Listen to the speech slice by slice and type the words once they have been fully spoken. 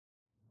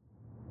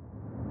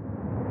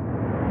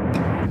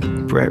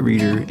Brett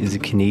Reeder is a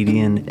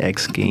Canadian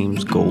X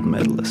Games gold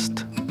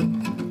medalist.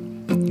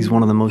 He's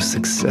one of the most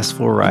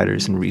successful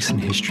riders in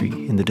recent history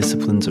in the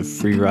disciplines of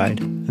freeride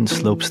and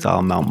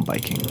slopestyle mountain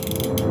biking.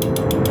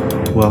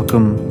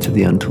 Welcome to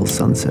the Until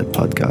Sunset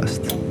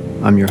podcast.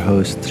 I'm your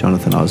host,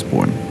 Jonathan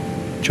Osborne.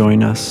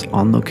 Join us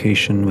on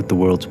location with the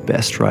world's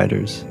best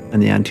riders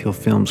and the Anthill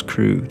Films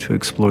crew to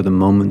explore the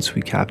moments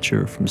we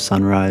capture from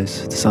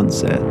sunrise to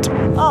sunset.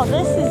 Oh,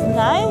 this is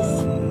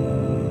nice.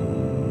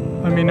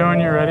 Let me know when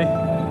you're ready.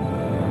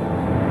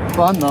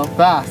 Fun though,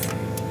 fast.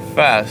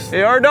 Fast.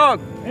 Hey, our dog.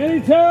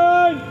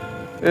 Anytime!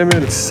 Hey,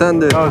 man, it's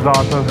Sunday. That was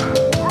awesome.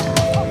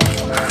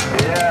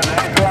 Yeah,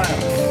 nice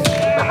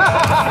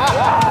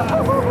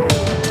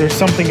run. There's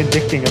something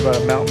addicting about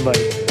a mountain bike.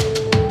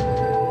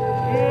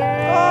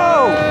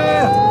 Oh!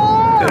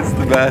 That's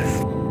the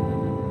best.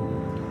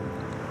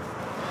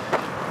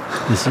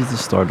 This is the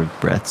start of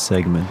Brett's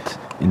segment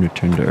in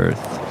Return to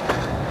Earth.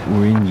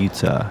 We're in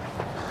Utah,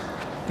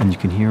 and you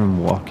can hear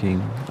him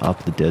walking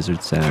up the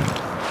desert sand.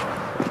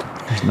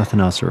 There's nothing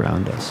else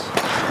around us.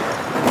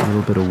 A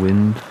little bit of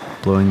wind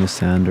blowing the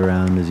sand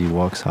around as he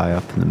walks high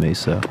up in the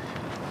mesa.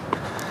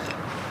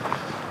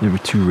 There were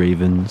 2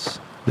 ravens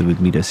that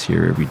would meet us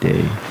here every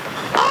day.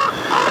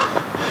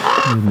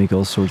 They would make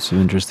all sorts of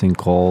interesting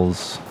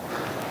calls.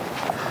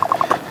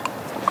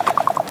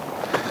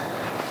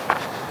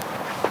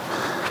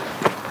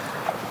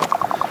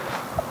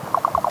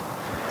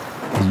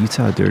 The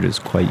Utah dirt is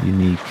quite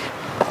unique,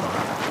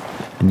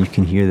 and you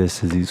can hear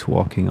this as he's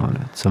walking on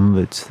it. Some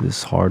of it's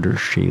this harder,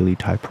 shaly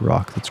type of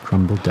rock that's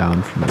crumbled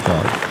down from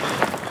above.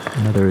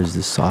 Another is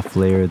this soft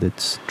layer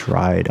that's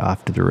dried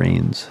after the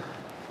rains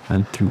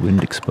and through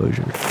wind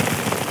exposure.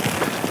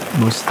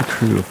 Most of the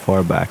crew are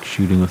far back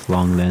shooting with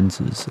long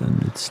lenses,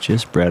 and it's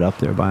just Brett up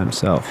there by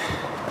himself.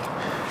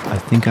 I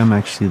think I'm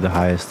actually the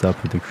highest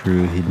up of the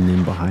crew, hidden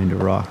in behind a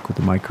rock with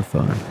a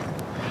microphone.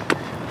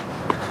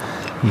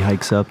 He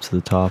hikes up to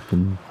the top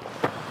and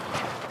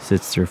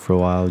sits there for a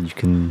while. You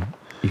can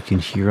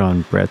hear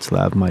on Brett's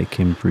lab mic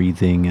him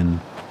breathing, and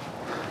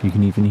you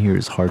can even hear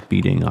his heart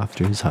beating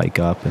after his hike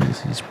up and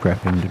as he's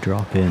prepping to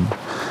drop in.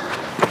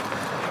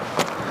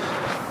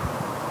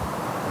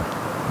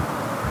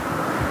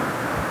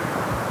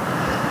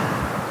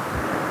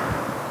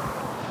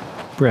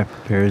 Brett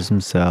prepares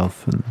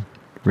himself and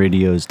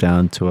radios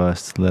down to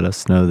us to let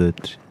us know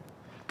that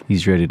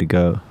he's ready to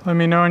go. Let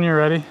me know when you're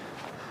ready.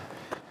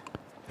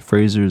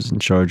 Fraser's in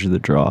charge of the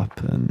drop,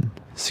 and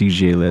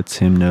CJ lets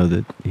him know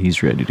that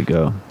he's ready to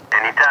go.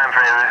 Anytime,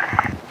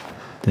 Fraser.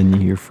 Then you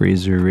hear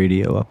Fraser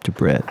radio up to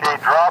Brett. Okay,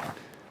 drop.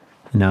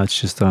 And now it's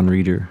just on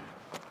Reeder.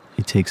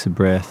 He takes a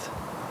breath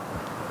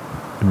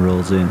and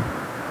rolls in.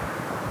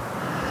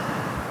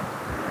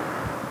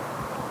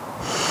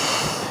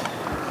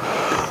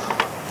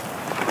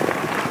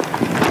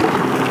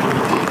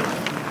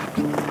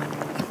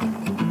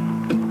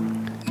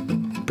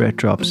 Brett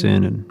drops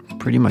in and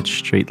pretty much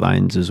straight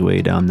lines his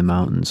way down the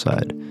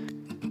mountainside.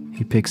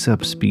 He picks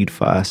up speed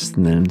fast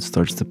and then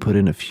starts to put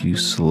in a few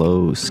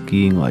slow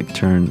skiing-like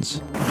turns.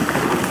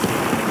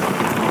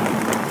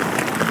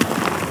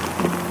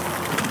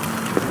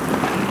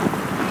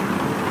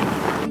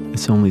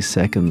 It's only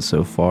seconds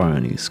so far,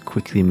 and he's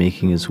quickly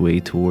making his way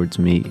towards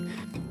me,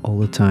 all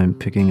the time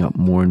picking up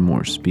more and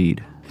more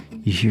speed.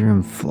 You hear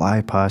him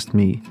fly past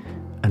me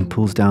and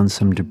pulls down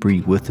some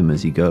debris with him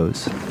as he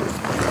goes.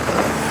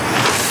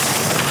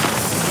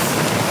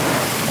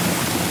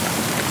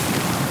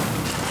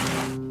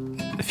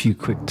 A few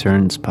quick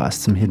turns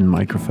past some hidden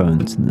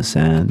microphones in the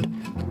sand,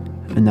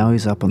 and now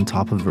he's up on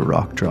top of a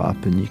rock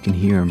drop, and you can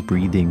hear him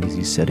breathing as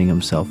he's setting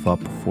himself up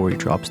before he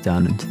drops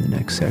down into the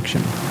next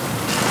section.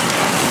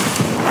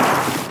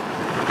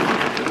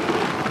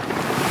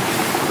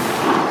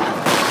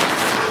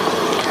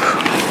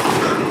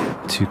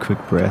 Two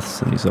quick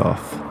breaths and he's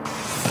off.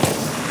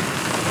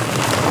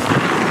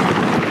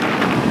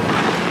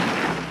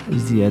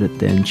 As the edit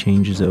then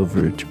changes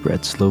over to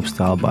Brett's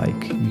slopestyle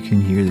bike, you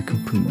can hear the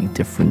completely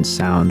different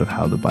sound of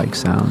how the bike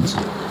sounds.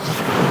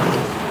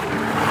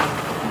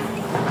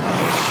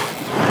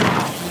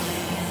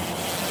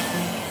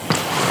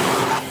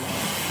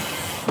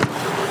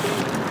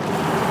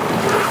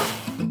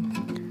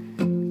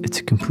 It's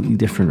a completely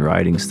different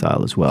riding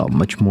style as well,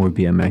 much more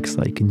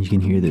BMX-like, and you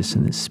can hear this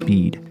in his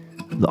speed,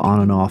 the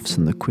on and offs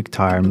and the quick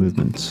tire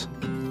movements.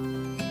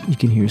 You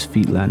can hear his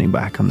feet landing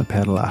back on the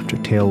pedal after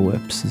tail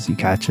whips as he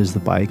catches the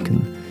bike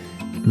and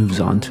moves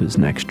on to his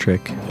next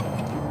trick.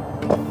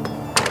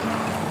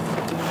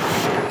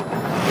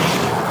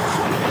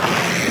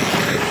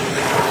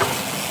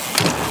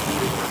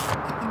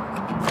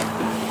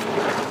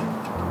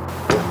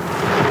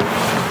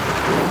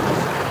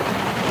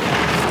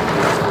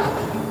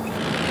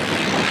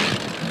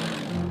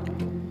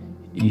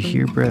 You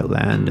hear Brett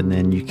land, and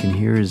then you can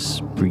hear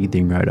his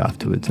breathing right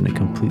afterwards, and it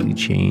completely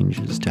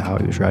changes to how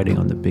he was riding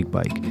on the big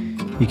bike.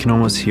 You can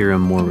almost hear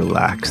him more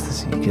relaxed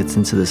as he gets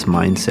into this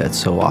mindset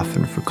so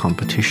often for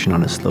competition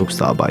on a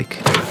slopestyle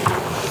bike.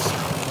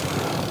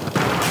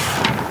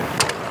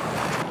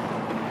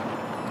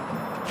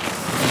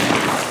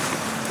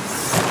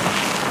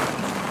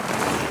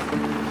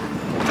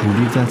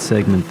 leave that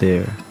segment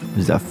there,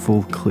 as that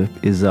full clip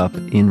is up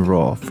in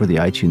RAW for the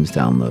iTunes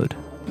download.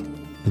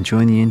 And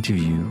join the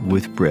interview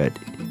with Brett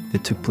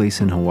that took place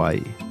in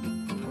Hawaii.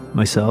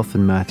 Myself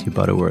and Matthew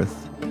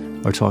Butterworth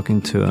are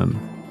talking to him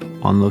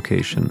on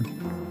location,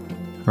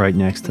 right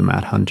next to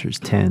Matt Hunter's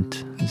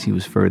tent, as he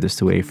was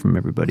furthest away from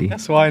everybody.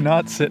 That's why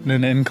not sit in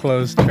an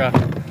enclosed truck.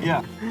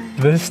 Yeah.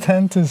 This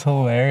tent is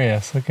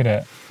hilarious. Look at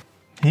it.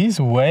 He's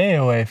way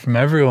away from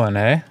everyone,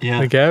 eh?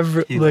 Yeah.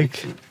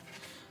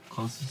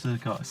 Closest to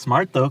the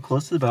smart though,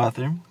 close to the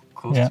bathroom,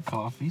 close to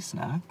coffee,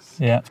 snacks.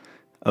 Yeah.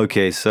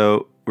 Okay,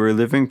 so we're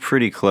living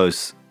pretty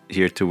close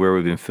here to where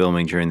we've been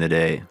filming during the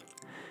day.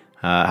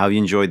 How have you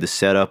enjoyed the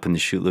setup and the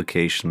shoot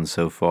location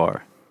so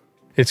far?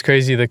 It's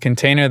crazy. The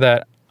container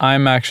that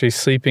I'm actually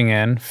sleeping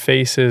in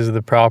faces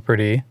the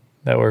property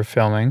that we're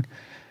filming,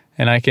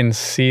 and I can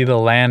see the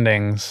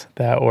landings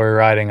that we're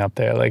riding up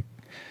there. Like,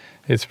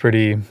 it's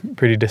pretty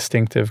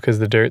distinctive because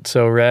the dirt's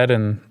so red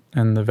and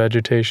the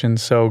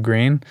vegetation's so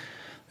green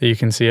that you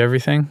can see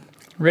everything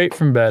right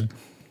from bed.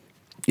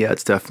 Yeah,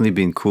 it's definitely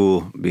been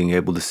cool being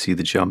able to see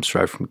the jumps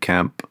right from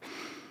camp.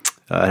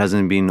 It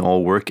hasn't been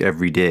all work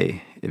every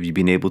day. Have you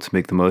been able to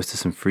make the most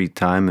of some free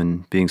time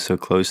and being so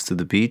close to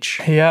the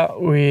beach? Yeah,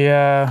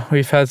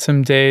 we've had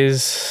some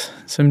days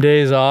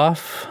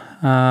off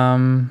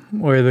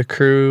where the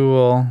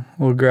crew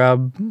will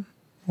grab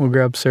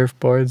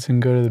surfboards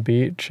and go to the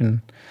beach and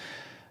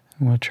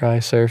we'll try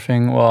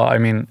surfing. Well, I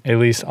mean, at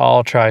least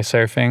I'll try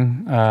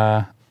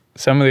surfing.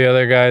 Some of the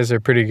other guys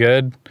are pretty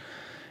good,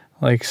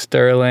 like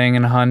Sterling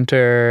and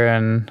Hunter,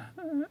 and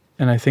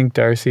I think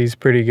Darcy's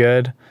pretty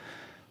good.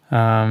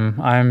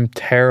 I'm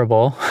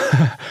terrible,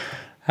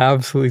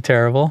 absolutely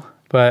terrible,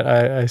 but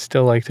I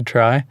still like to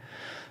try.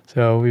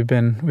 So we've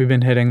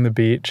been hitting the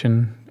beach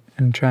and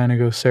trying to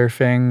go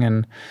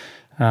surfing,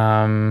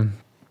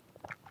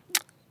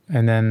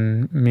 and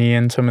then me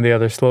and some of the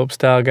other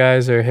slopestyle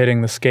guys are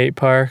hitting the skate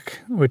park,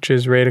 which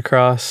is right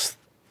across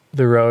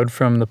the road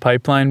from the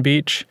Pipeline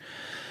Beach.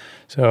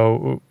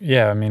 So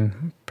yeah, I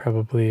mean,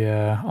 probably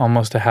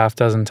almost a half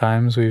dozen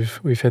times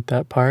we've hit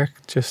that park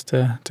just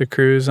to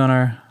cruise on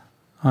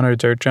our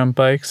dirt jump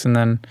bikes, and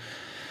then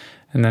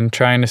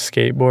trying to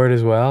skateboard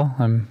as well.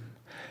 I'm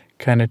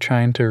kind of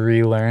trying to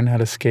relearn how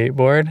to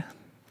skateboard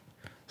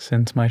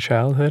since my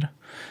childhood.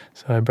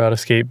 So I brought a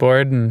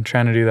skateboard and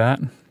trying to do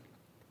that.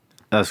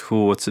 That's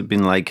cool. What's it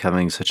been like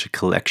having such a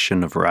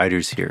collection of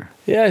riders here?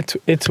 Yeah,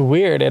 it's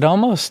weird.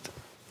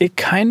 It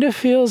kind of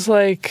feels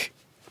like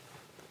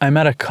I'm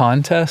at a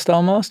contest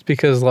almost,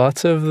 because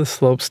lots of the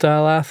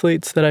slopestyle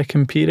athletes that I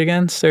compete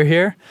against are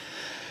here.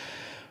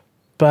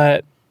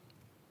 But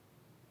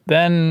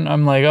then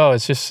I'm like, oh,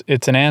 it's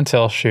an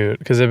anthill shoot,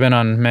 because I've been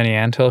on many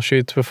anthill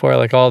shoots before,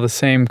 like all the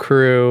same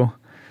crew,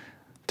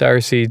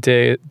 Darcy,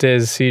 Diz,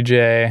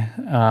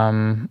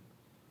 CJ,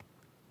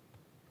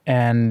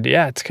 and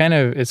yeah, it's kind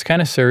of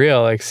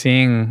surreal, like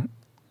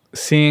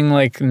seeing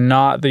like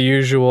not the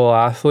usual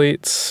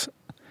athletes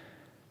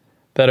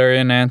that are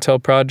in anthill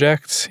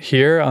projects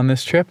here on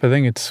this trip. I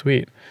think it's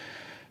sweet,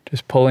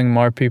 just pulling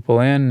more people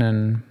in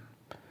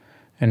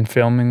and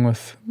filming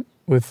with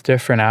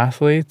different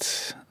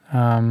athletes.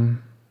 Yeah,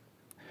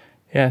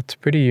 it's a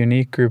pretty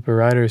unique group of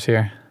riders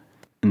here.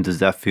 And does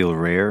that feel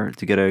rare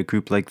to get a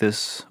group like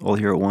this all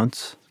here at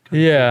once?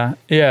 Yeah,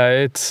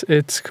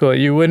 it's cool.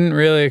 You wouldn't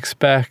really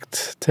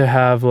expect to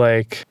have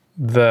like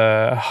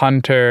the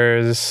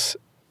Hunters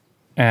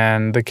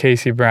and the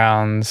Casey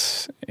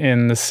Browns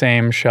in the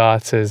same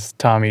shots as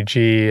Tommy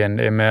G and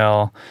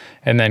Emil,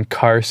 and then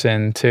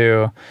Carson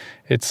too.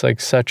 It's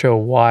like such a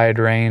wide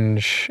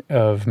range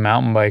of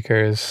mountain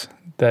bikers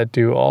that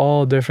do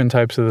all different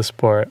types of the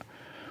sport,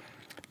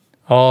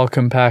 all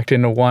compact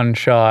into one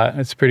shot.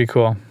 It's pretty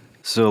cool.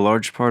 So a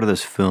large part of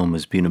this film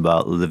has been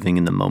about living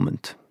in the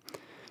moment.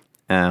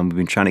 And we've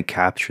been trying to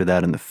capture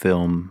that in the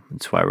film.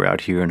 That's why we're out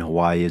here in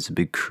Hawaii as a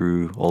big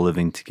crew, all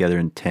living together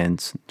in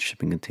tents,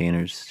 shipping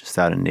containers, just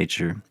out in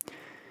nature.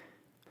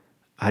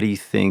 How do you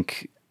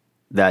think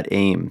that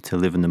aim to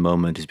live in the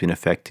moment has been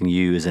affecting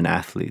you as an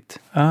athlete?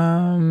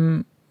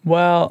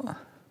 Well,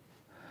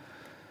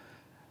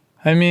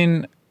 I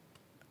mean,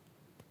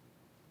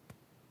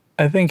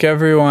 I think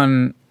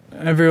everyone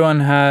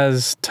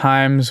has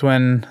times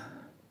when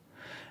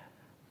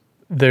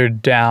they're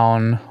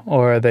down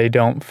or they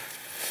don't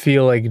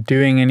feel like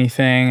doing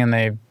anything and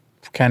they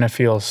kind of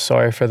feel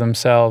sorry for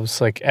themselves.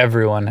 Like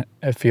everyone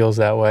feels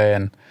that way,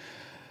 and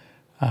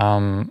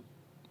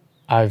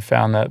I've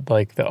found that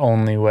like the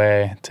only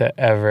way to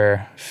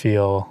ever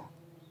feel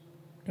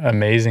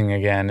amazing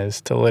again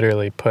is to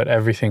literally put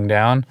everything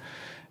down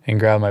and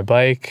grab my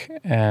bike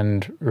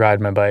and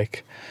ride my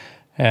bike.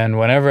 And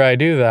whenever I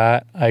do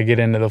that, I get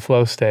into the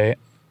flow state,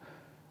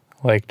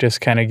 like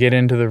just kind of get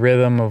into the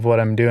rhythm of what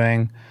I'm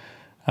doing,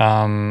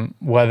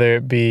 whether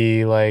it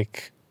be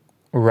like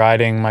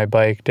riding my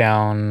bike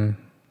down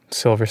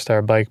Silver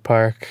Star Bike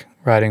Park,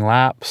 riding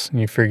laps, and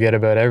you forget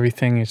about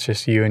everything. It's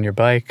just you and your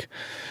bike.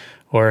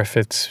 Or if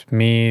it's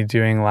me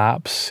doing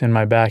laps in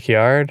my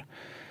backyard,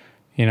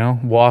 you know,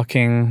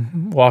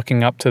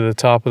 walking up to the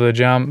top of the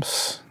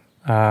jumps,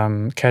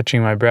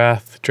 catching my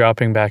breath,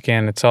 dropping back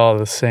in. It's all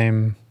the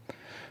same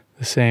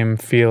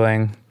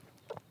feeling.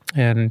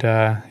 And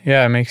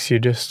it makes you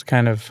just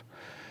kind of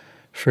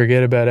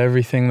forget about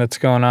everything that's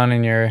going on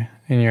in your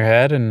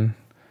head, and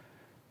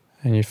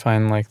you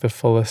find like the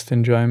fullest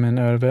enjoyment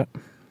out of it.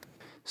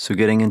 So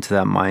getting into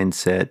that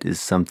mindset is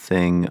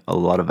something a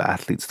lot of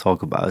athletes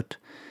talk about.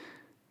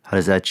 How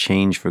does that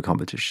change for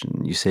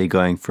competition? You say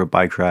going for a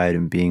bike ride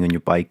and being on your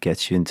bike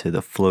gets you into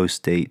the flow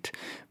state,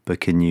 but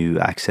can you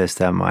access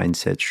that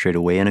mindset straight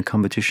away in a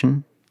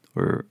competition?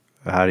 Or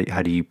how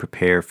do you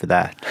prepare for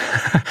that?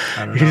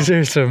 These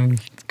are some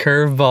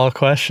curveball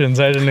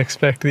questions. I didn't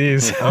expect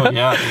these. Oh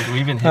yeah,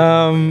 we've been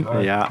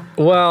hitting Yeah.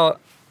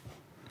 Well,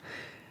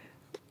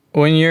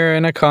 when you're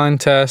in a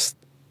contest,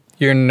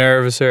 your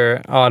nerves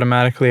are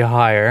automatically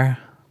higher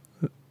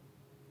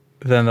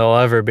than they'll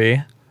ever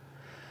be.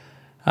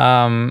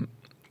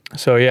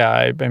 So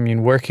yeah, I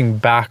mean, working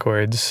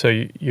backwards.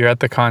 So you're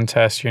at the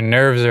contest, your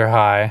nerves are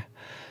high.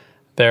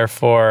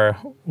 Therefore,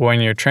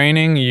 when you're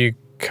training, you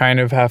kind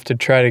of have to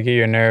try to get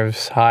your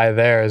nerves high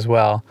there as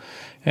well.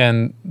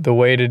 And the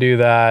way to do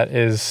that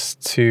is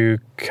to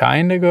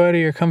kind of go out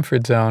of your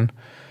comfort zone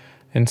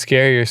and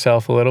scare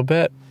yourself a little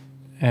bit.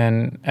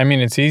 And I mean,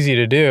 it's easy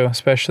to do,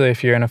 especially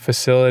if you're in a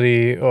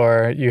facility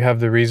or you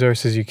have the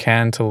resources you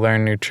can to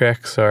learn new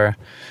tricks or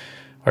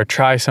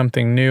try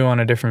something new on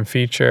a different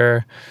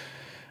feature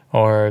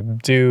or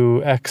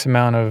do X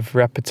amount of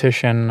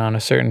repetition on a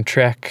certain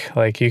trick.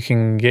 Like, you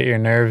can get your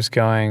nerves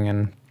going.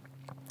 And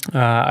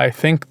I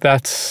think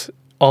that's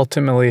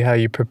ultimately how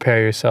you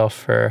prepare yourself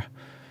for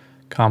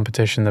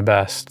competition the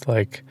best.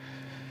 Like,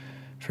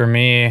 for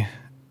me,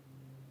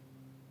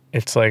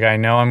 it's like, I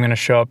know I'm going to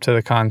show up to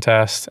the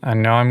contest. I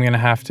know I'm going to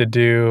have to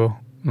do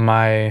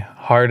my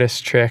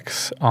hardest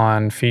tricks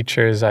on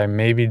features I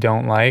maybe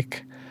don't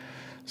like.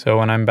 So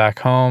when I'm back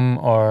home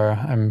or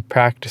I'm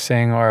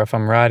practicing or if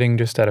I'm riding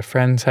just at a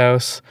friend's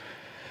house,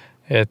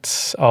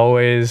 it's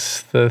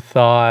always the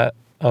thought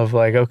of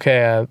like,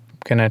 okay, I'm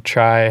going to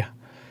try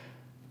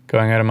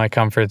going out of my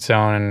comfort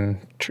zone and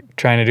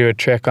trying to do a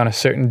trick on a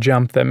certain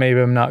jump that maybe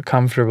I'm not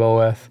comfortable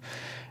with.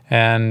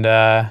 And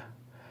yeah,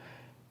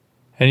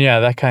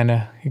 that kind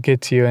of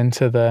gets you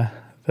into the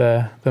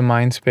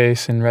mind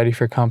space and ready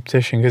for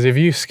competition. Because if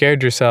you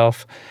scared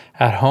yourself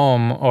at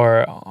home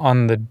or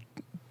on the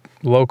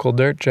local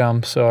dirt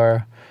jumps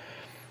or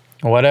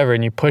whatever,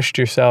 and you pushed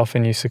yourself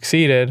and you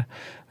succeeded,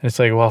 and it's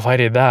like, well, if I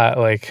did that,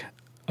 like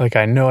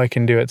I know I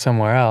can do it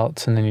somewhere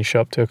else. And then you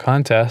show up to a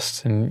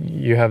contest and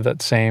you have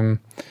that same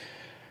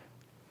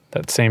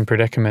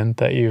predicament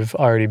that you've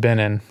already been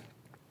in.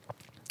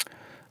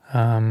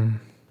 But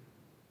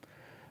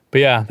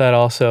yeah, that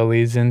also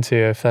leads into,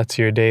 if that's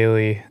your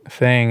daily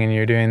thing and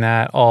you're doing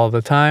that all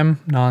the time,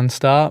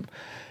 nonstop,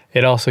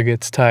 it also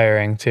gets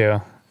tiring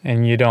too.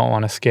 And you don't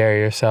want to scare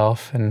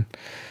yourself, and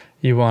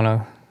you want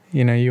to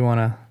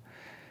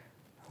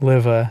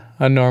live a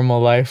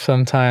normal life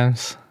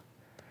sometimes.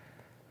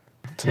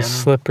 It's a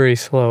slippery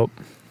slope.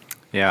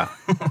 Yeah.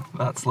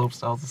 That slope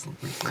style's a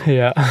slippery slope.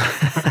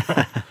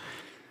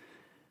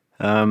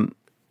 Yeah.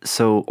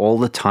 So all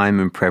the time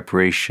in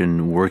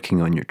preparation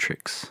working on your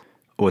tricks,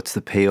 what's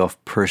the payoff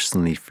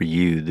personally for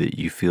you that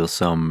you feel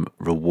some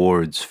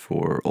rewards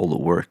for all the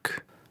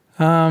work?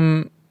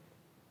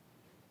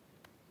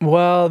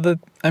 Well, the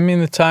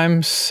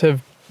times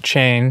have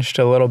changed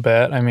a little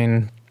bit. I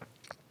mean,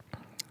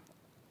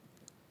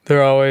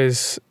 they're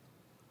always,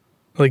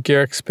 like,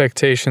 your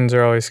expectations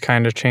are always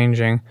kind of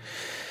changing.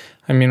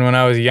 I mean, when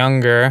I was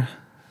younger,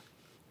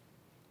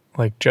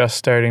 like just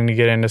starting to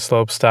get into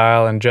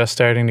slopestyle and just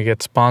starting to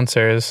get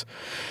sponsors,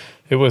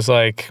 it was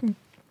like,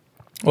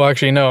 well,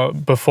 actually, no,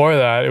 before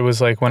that, it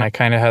was like when I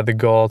kind of had the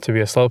goal to be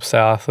a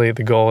slopestyle athlete,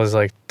 the goal was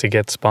like to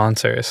get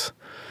sponsors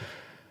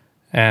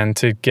and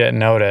to get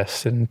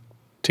noticed and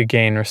to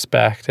gain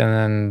respect.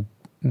 And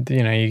then,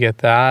 you get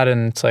that,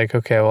 and it's like,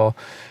 okay, well,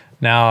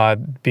 now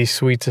it'd be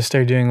sweet to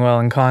start doing well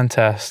in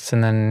contests.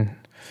 And then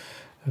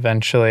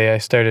eventually I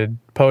started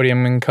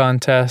podiuming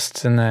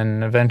contests, and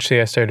then eventually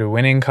I started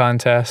winning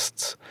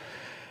contests.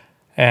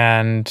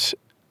 And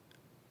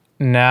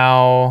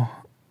now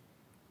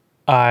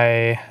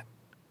I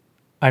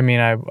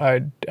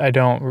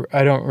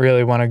don't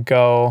really want to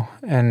go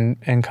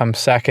and come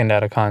second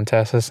at a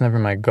contest. That's never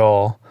my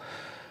goal.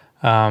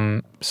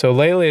 So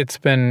lately it's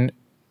been,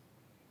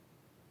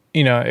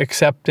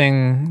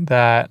 accepting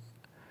that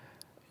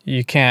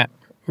you can't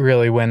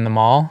really win them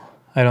all.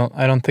 I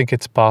don't think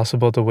it's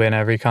possible to win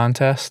every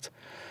contest,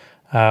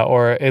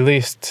 or at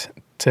least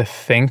to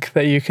think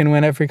that you can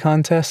win every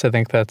contest. I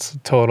think that's a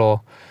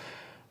total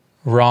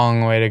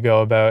wrong way to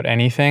go about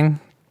anything.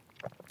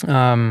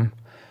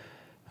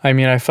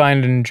 I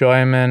find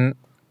enjoyment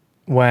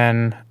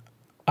when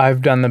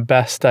I've done the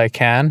best I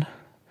can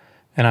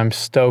and I'm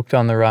stoked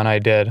on the run I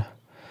did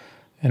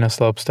in a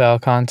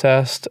slopestyle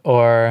contest,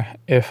 or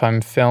if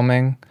I'm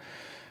filming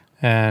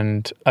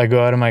and I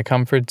go out of my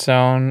comfort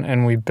zone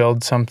and we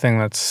build something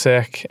that's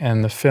sick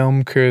and the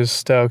film crew's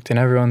stoked and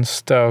everyone's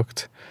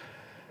stoked.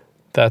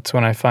 That's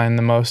when I find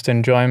the most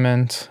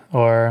enjoyment.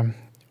 Or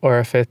or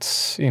if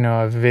it's, you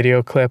know, a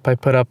video clip I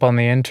put up on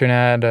the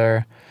internet,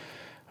 or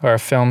a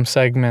film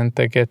segment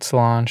that gets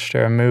launched,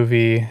 or a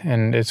movie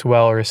and it's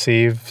well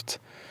received,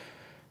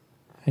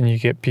 and you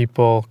get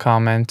people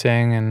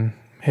commenting and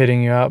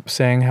hitting you up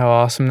saying how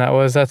awesome that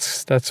was,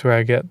 that's where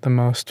I get the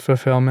most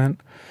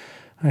fulfillment,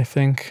 I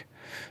think.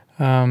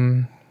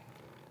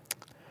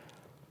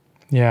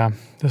 Yeah,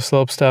 the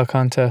slopestyle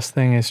contest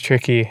thing is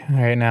tricky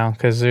right now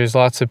because there's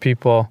lots of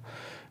people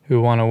who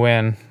want to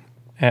win,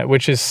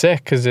 which is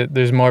sick because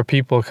there's more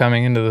people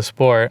coming into the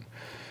sport.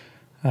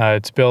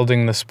 It's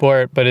building the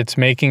sport, but it's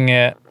making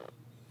it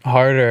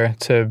harder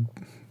to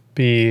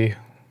be,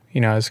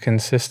 you know, as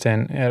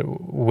consistent at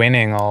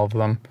winning all of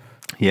them.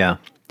 Yeah.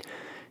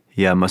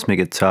 Yeah, it must make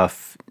it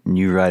tough.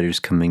 New riders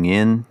coming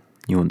in,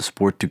 you want the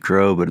sport to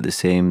grow, but at the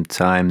same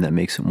time, that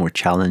makes it more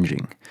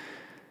challenging.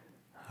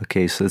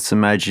 Okay, so let's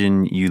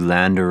imagine you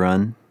land a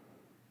run.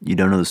 You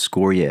don't know the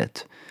score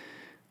yet,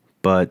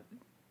 but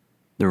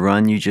the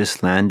run you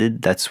just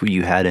landed, that's what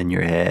you had in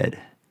your head.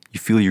 You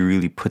feel you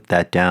really put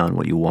that down,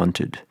 what you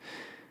wanted.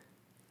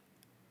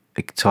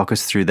 Like, talk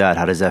us through that.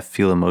 How does that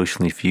feel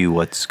emotionally for you?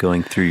 What's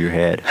going through your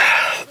head?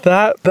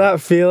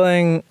 That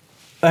feeling,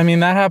 I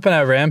mean, that happened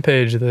at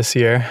Rampage this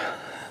year.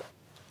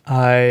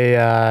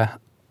 I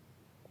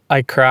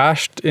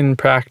crashed in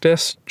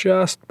practice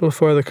just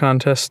before the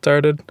contest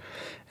started.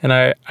 And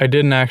I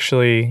didn't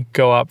actually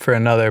go up for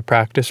another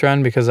practice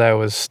run because I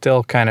was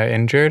still kind of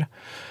injured.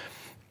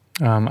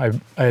 I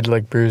had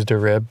like bruised a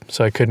rib,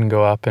 so I couldn't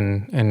go up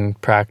and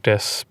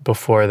practice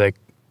before they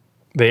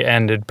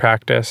ended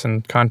practice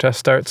and contest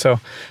start. So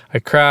I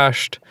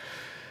crashed.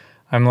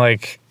 I'm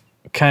like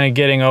kind of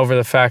getting over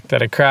the fact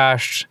that I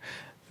crashed.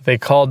 They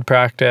called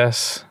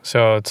practice,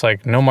 so it's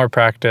like no more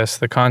practice.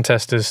 The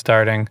contest is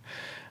starting.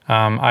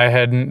 I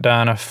hadn't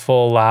done a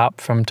full lap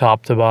from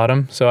top to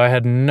bottom, so I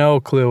had no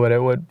clue what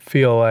it would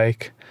feel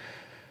like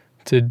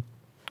to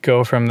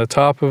go from the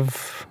top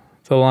of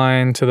the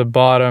line to the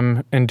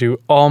bottom and do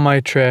all my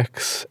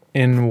tricks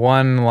in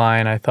one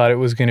line. I thought it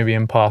was going to be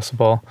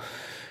impossible.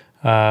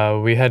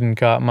 We hadn't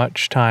got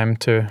much time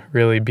to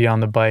really be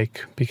on the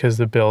bike because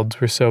the builds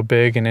were so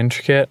big and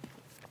intricate.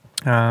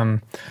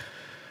 So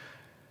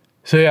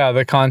yeah,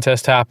 the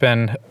contest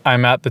happened.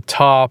 I'm at the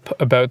top,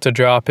 about to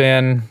drop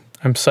in.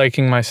 I'm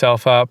psyching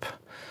myself up.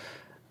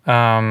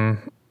 I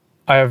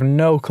have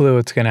no clue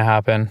what's going to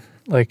happen.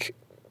 Like,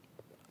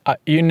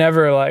 you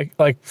never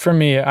like for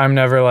me, I'm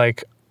never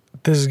like,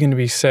 this is going to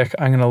be sick.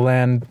 I'm going to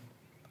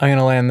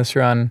land this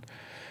run.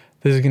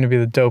 This is going to be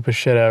the dopest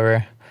shit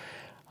ever.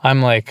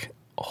 I'm like,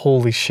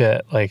 holy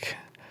shit. Like,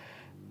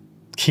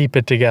 keep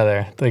it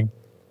together. Like,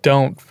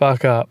 don't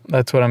fuck up.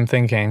 That's what I'm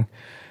thinking.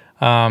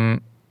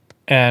 And,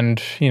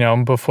 you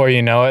know, before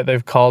you know it,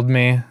 they've called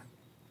me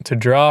to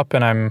drop,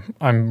 and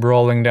I'm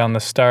rolling down the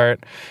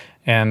start,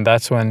 and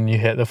that's when you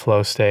hit the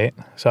flow state.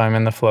 So I'm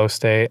in the flow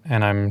state,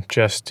 and I'm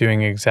just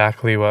doing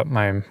exactly what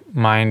my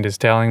mind is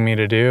telling me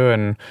to do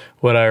and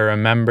what I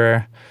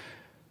remember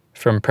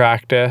from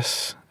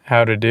practice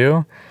how to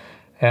do.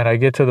 And I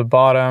get to the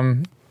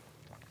bottom,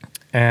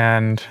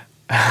 and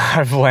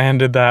I've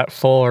landed that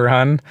full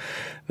run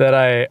that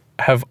I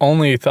have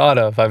only thought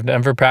of. I've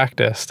never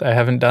practiced. I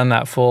haven't done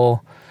that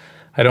full.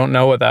 I don't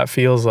know what that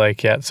feels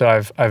like yet. So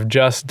I've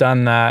just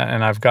done that,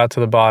 and I've got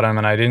to the bottom,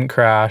 and I didn't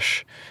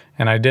crash,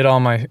 and I did all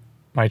my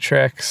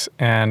tricks,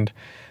 and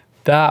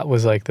that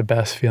was like the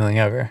best feeling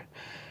ever.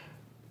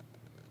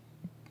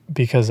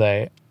 Because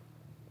I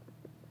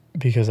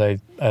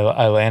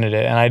landed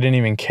it, and I didn't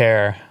even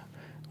care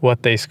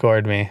what they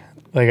scored me.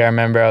 Like, I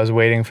remember I was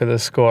waiting for the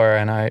score,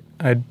 and I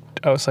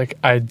was like,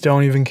 I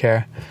don't even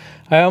care.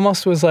 I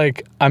almost was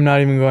like, I'm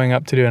not even going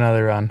up to do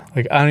another run.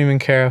 Like, I don't even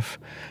care if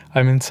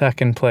I'm in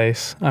second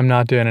place. I'm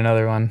not doing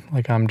another one.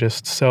 Like, I'm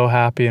just so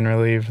happy and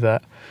relieved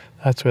that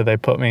that's where they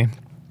put me.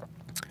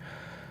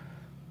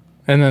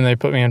 And then they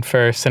put me in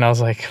first, and I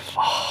was like,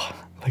 oh,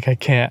 like I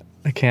can't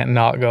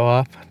not go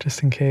up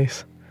just in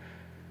case.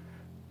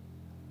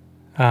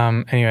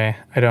 Anyway,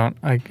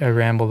 I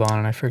rambled on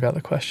and I forgot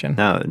the question.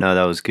 No,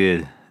 that was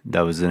good.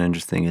 That was an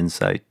interesting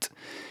insight.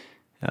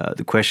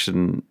 The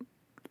question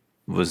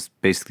was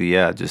basically,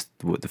 just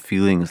what the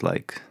feeling is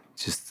like.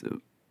 Just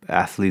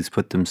athletes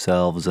put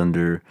themselves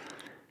under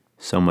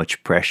so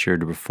much pressure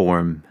to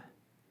perform.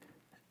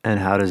 And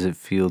how does it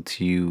feel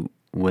to you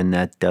when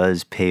that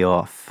does pay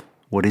off?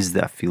 What is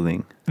that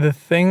feeling? The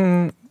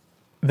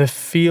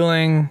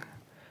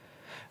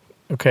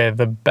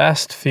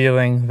best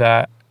feeling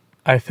that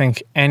I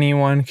think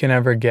anyone can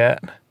ever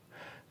get,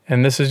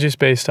 and this is just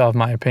based off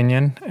my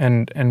opinion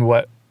and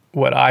what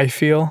I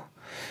feel,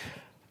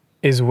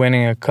 is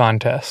winning a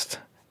contest,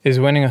 is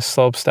winning a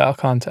slopestyle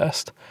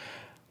contest.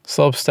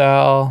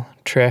 Slopestyle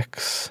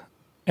tricks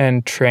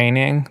and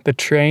training, the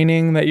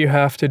training that you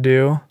have to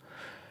do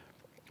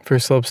for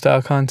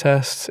slopestyle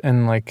contests,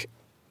 and like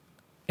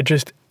it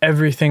just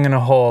everything in a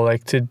whole,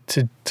 like to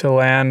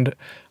land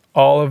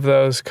all of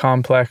those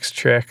complex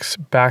tricks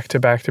back to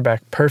back to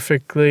back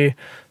perfectly,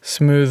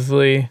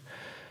 smoothly,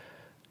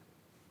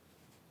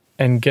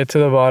 get to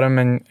the bottom,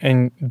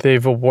 and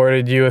they've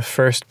awarded you a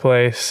first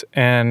place,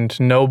 and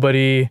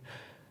nobody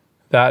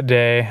that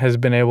day has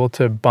been able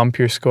to bump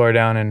your score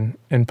down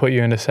and put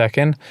you into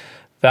second.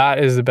 That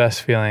is the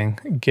best feeling.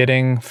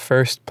 Getting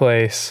first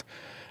place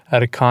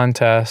at a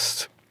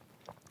contest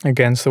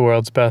against the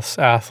world's best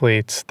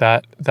athletes,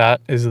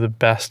 that is the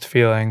best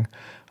feeling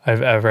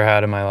I've ever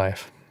had in my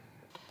life.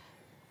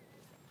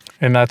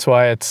 And that's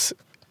why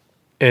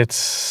it's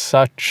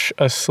such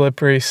a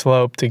slippery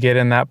slope to get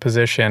in that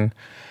position,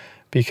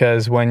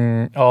 because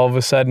when all of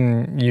a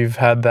sudden you've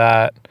had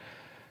that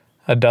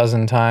a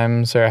dozen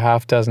times or a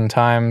half dozen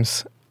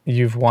times,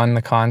 you've won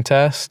the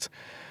contest,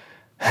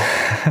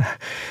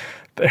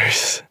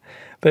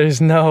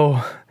 there's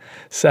no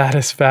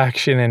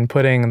satisfaction in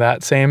putting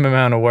that same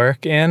amount of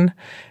work in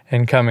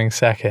and coming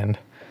second.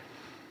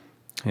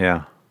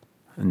 Yeah.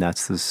 And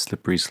that's the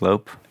slippery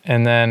slope.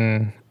 And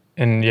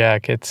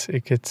it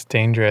gets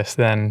dangerous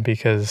then,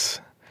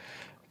 because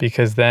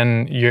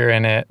then you're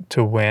in it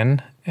to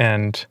win,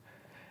 and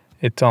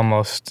it's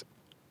almost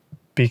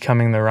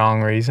becoming the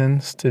wrong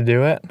reasons to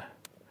do it.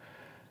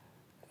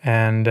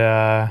 And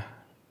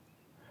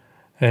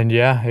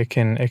it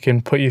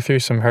can put you through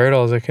some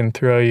hurdles. It can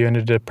throw you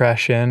into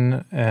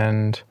depression,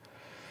 and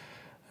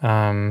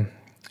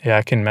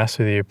it can mess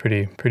with you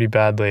pretty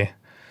badly.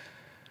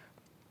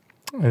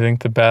 I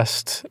think the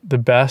best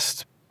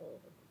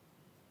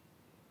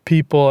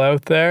people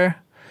out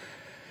there,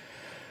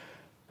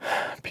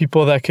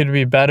 people that could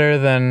be better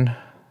than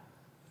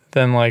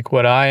like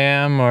what I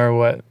am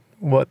or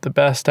what the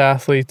best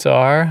athletes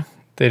are,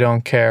 they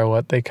don't care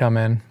what they come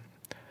in,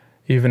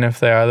 even if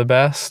they are the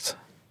best.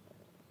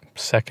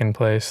 Second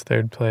place,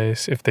 third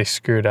place, if they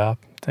screwed up,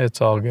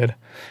 it's all good.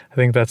 I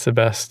think that's the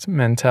best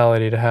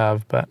mentality to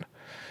have. But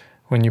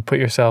when you put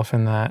yourself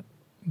in that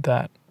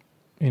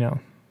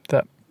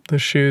the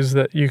shoes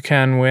that you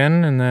can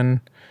win and then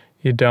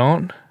you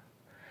don't,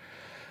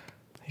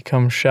 you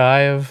come shy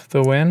of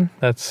the win,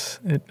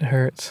 it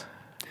hurts.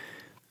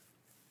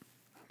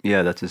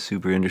 Yeah, that's a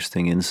super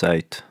interesting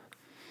insight,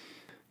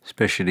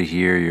 especially to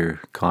hear your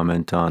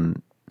comment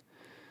on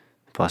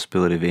the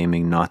possibility of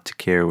aiming not to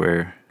care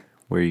where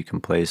you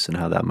can place and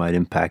how that might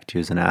impact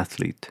you as an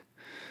athlete.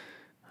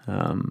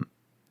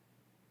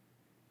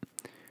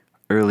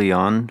 Early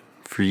on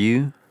for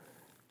you,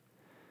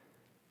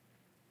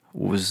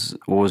 what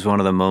was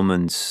one of the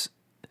moments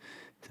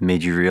that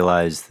made you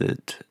realize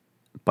that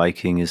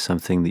biking is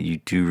something that you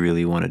do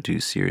really want to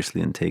do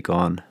seriously and take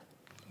on?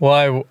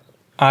 Well,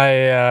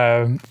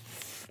 in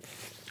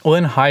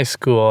high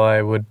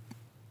school,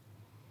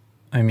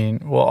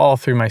 all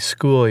through my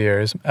school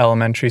years,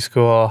 elementary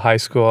school, high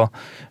school,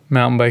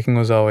 mountain biking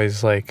was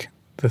always like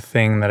the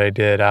thing that I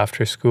did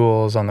after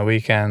schools, on the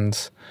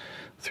weekends,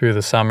 through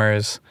the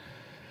summers.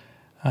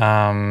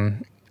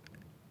 And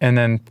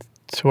then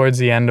towards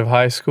the end of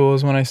high school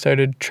is when I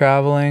started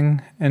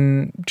traveling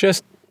and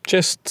just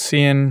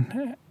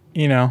seeing,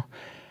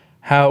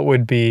 how it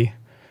would be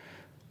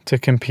to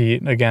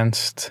compete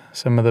against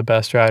some of the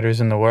best riders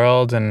in the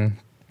world and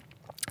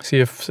see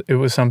if it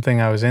was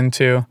something I was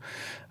into,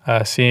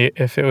 see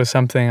if it was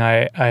something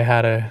I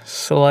had a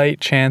slight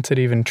chance at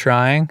even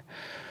trying.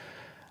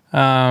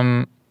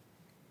 And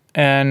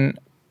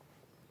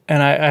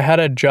I had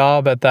a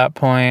job at that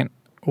point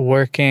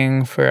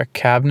working for a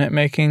cabinet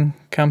making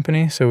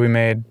company. So we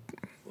made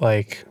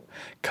like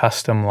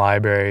custom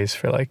libraries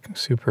for like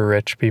super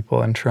rich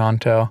people in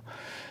Toronto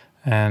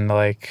and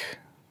like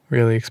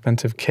really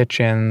expensive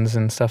kitchens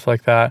and stuff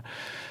like that.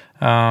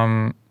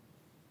 And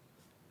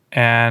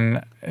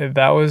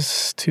that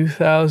was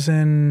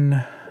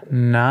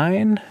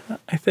 2009,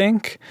 I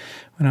think,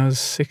 when I was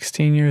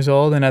 16 years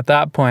old. And at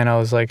that point, I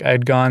was like,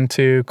 I'd gone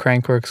to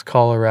Crankworx,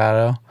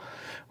 Colorado,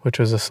 which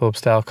was a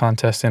slopestyle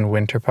contest in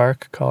Winter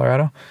Park,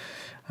 Colorado.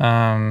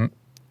 And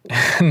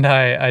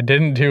I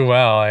didn't do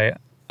well.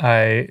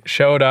 I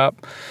showed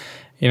up,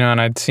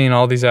 and I'd seen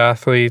all these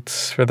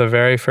athletes for the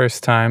very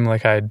first time.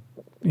 Like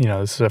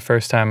this is the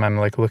first time I'm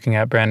like looking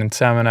at Brandon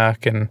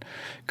Semenuk and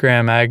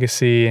Graham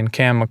Agassi and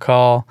Cam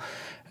McCall,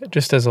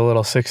 just as a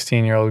little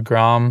 16-year-old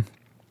Grom.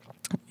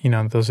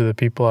 Those are the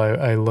people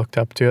I looked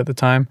up to at the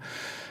time.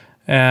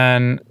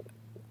 And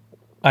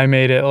I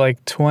made it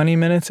like 20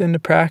 minutes into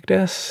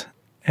practice,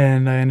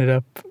 and I ended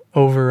up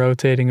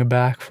over-rotating a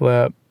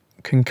backflip,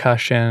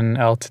 concussion,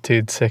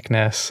 altitude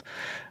sickness.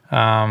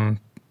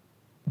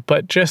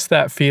 But just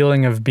that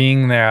feeling of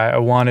being there, I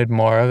wanted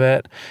more of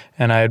it.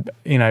 And I'd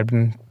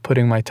been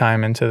putting my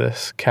time into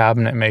this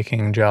cabinet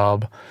making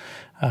job,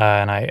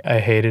 and I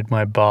hated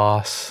my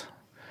boss,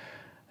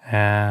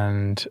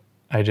 and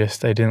I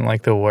didn't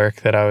like the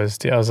work that I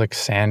was like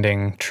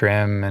sanding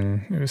trim,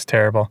 and it was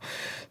terrible.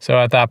 So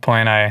at that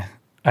point, I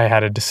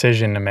had a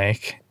decision to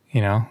make.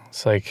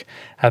 It's like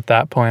at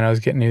that point I was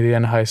getting near the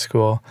end of high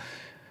school.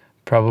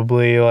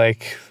 Probably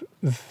like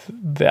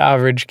the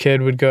average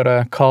kid would go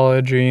to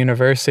college or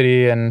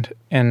university, and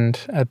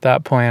at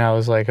that point I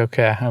was like,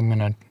 okay, I'm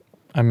gonna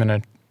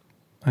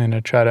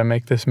try to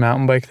make this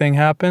mountain bike thing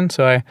happen.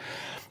 So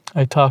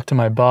I talked to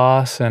my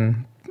boss,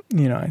 and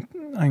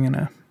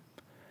I'm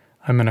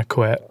I'm gonna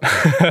quit.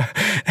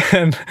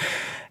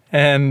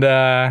 and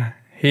I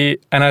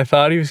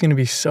thought he was gonna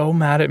be so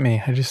mad at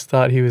me. I just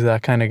thought he was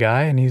that kind of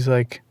guy. And he's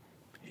like,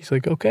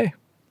 okay,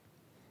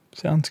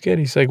 sounds good.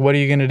 He's like, what are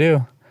you gonna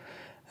do?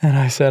 And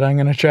I said, I'm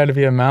gonna try to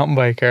be a mountain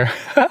biker.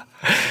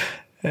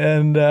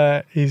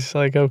 And he's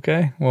like,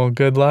 okay, well,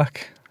 good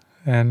luck.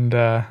 And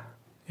and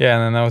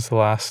then that was the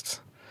last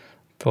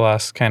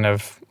kind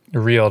of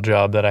real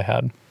job that I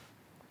had.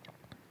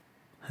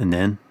 And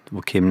then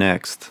what came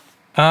next?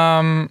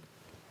 Well,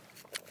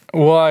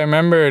 I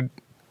remembered,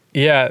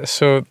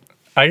 so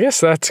I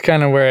guess that's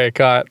kind of where it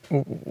got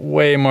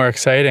way more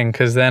exciting,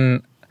 because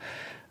then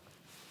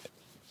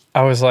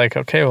I was like,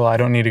 okay, well, I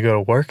don't need to go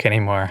to work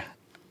anymore.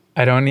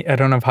 I don't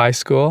have high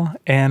school,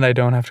 and I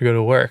don't have to go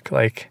to work.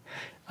 Like,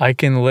 I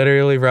can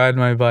literally ride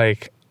my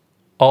bike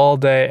all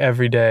day,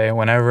 every day,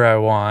 whenever I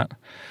want,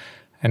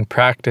 and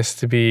practice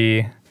to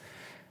be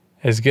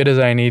as good as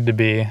I need to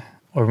be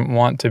or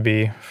want to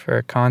be for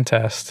a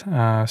contest.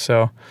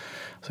 So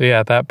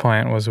at that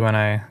point was when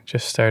I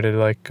just started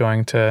like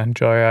going to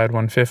Joyride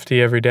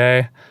 150 every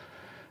day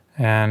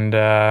and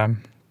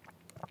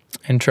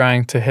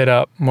trying to hit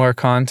up more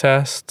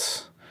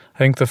contests. I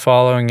think the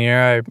following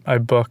year I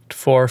booked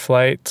 4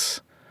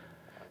 flights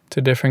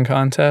to different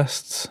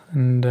contests.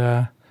 And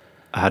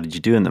how did you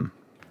do in them?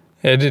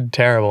 I did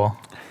terrible.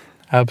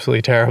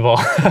 Absolutely terrible.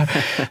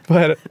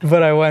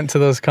 but I went to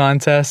those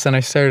contests and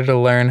I started to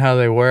learn how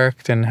they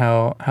worked and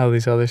how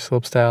these other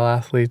slopestyle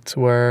athletes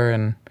were,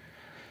 and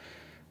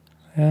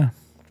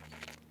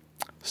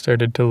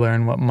started to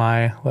learn what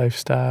my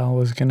lifestyle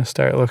was going to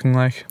start looking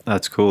like.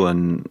 That's cool.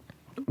 And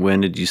when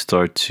did you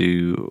start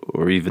to,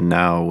 or even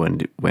now,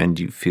 when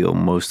do you feel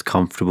most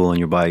comfortable on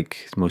your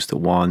bike, most at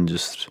one,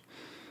 just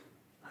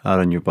out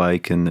on your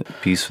bike and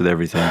at peace with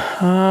everything?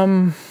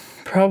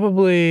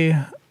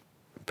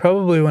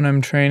 Probably when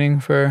I'm training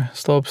for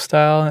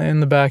slopestyle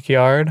in the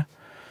backyard,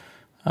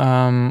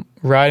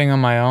 riding on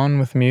my own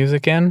with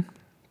music in.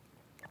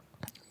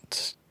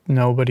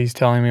 Nobody's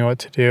telling me what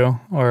to do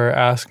or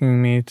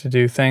asking me to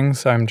do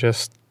things. I'm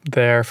just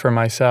there for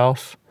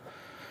myself,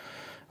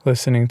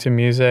 listening to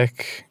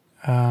music,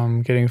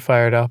 getting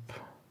fired up.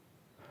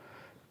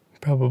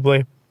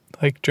 Probably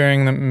like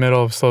during the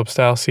middle of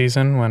slopestyle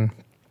season when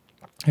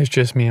it's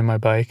just me and my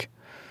bike.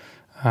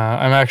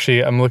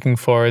 I'm looking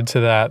forward to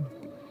that.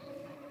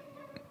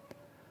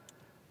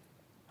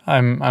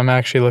 I'm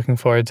actually looking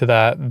forward to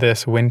that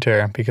this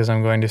winter because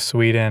I'm going to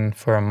Sweden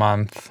for a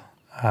month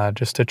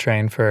just to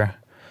train for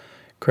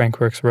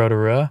Crankworx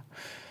Rotorua.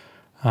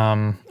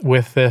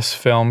 With this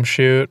film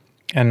shoot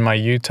and my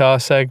Utah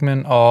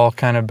segment all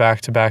kind of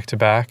back to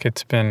back,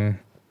 it's been,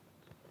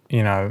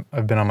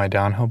 I've been on my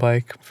downhill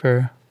bike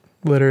for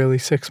literally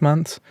 6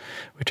 months,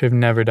 which I've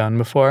never done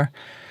before.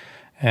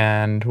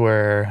 And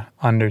we're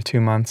under 2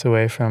 months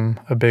away from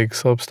a big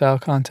slopestyle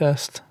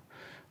contest.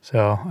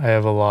 So I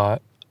have a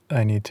lot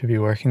I need to be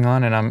working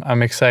on, and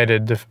I'm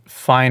excited to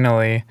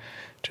finally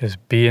just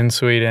be in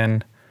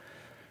Sweden.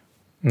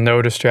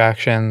 No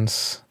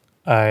distractions.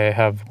 I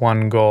have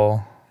one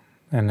goal,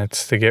 and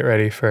it's to get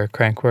ready for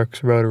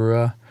Crankworx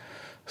Rotorua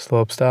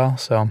slopestyle.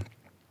 So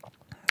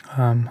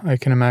I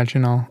can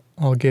imagine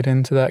I'll get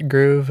into that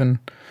groove and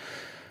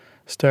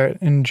start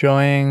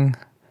enjoying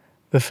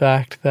the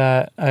fact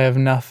that I have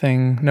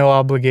no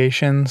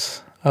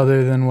obligations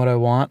other than what I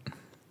want.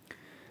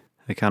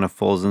 It kind of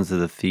falls into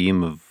the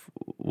theme of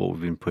what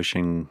we've been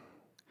pushing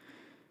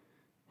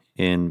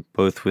in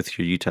both with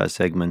your Utah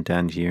segment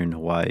and here in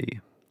Hawaii.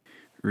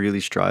 Really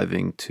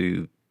striving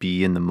to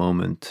be in the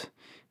moment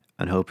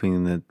and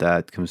hoping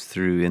that comes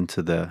through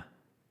into the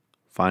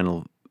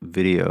final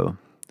video,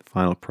 the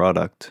final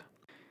product.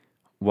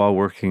 While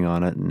working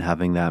on it and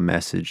having that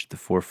message at the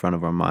forefront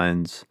of our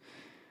minds,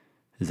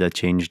 has that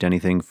changed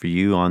anything for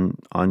you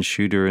on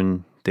shooter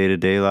and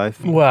day-to-day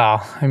life?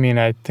 Well,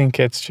 I think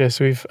it's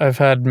just I've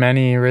had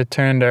many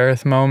return to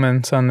earth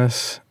moments on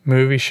this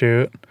movie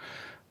shoot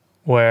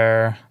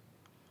where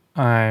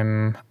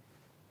I'm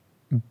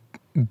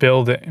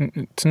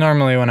building. It's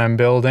normally when I'm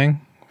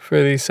building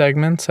for these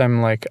segments,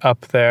 I'm like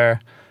up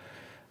there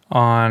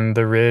on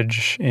the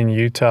ridge in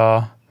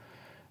Utah,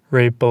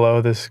 right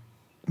below this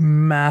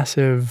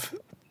massive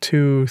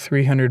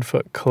 200-300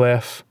 foot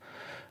cliff,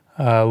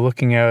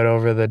 looking out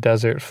over the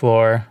desert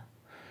floor.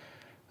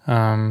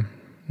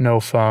 No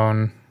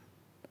phone,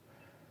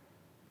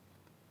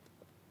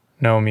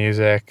 no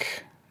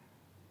music,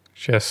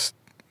 just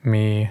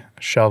me,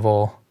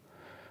 shovel,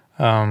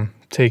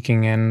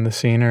 taking in the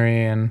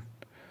scenery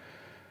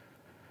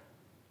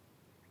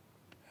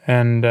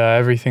and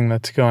everything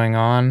that's going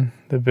on,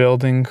 the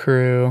building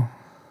crew,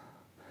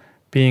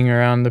 being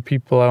around the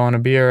people I want to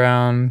be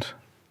around,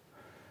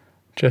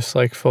 just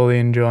like fully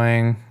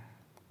enjoying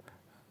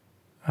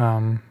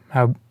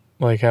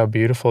how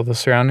beautiful the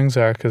surroundings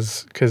are,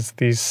 because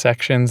these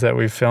sections that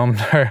we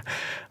filmed are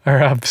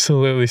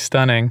absolutely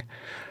stunning.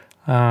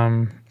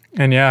 And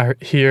yeah,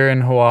 here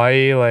in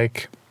Hawaii,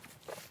 like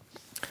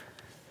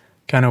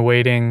kind of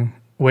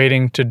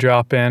waiting to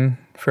drop in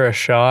for a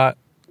shot.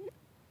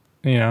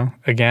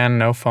 again,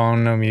 no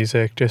phone, no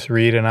music, just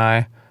Reed and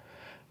I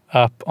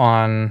up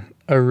on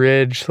a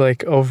ridge,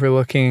 like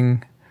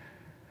overlooking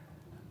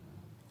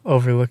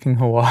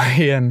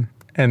Hawaii and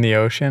the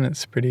ocean.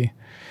 It's pretty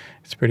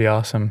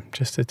awesome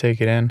just to take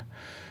it in.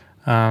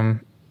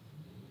 And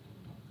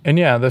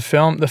yeah, the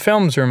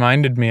films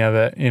reminded me of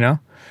it,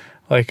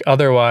 like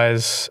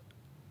otherwise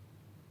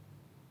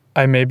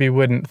I maybe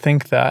wouldn't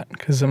think that,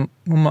 because I'm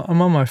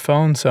on my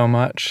phone so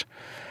much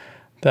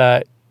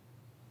that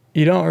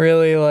you don't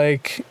really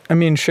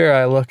sure,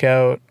 I look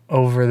out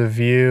over the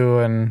view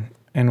and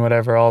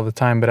whatever all the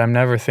time, but I'm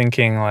never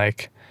thinking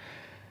like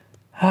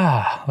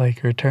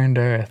Return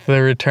to Earth.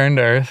 The Return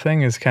to Earth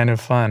thing is kind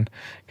of fun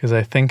because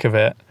I think of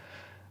it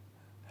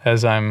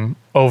as I'm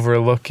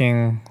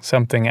overlooking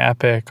something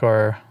epic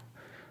or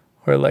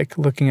like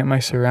looking at my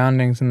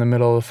surroundings in the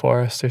middle of the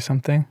forest or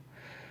something.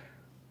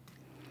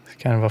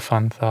 It's kind of a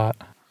fun thought.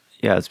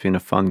 Yeah, it's been a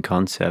fun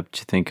concept. Do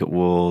you think it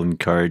will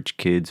encourage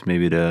kids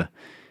maybe to,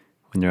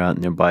 when they're out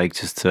on their bike,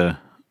 just to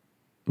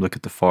look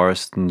at the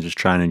forest and just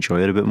try and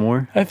enjoy it a bit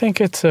more? I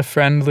think it's a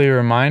friendly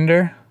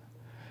reminder.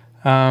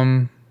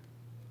 I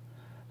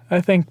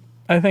think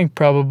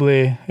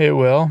probably it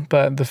will,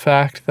 but the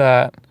fact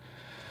that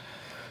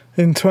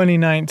in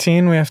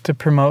 2019 we have to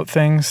promote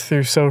things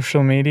through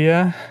social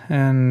media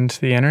and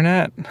the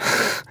internet,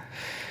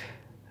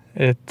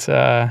 it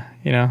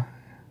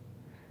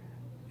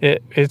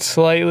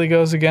slightly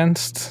goes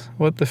against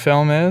what the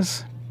film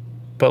is,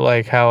 but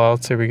like how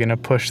else are we going to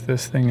push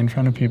this thing in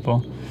front of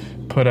people?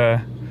 Put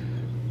a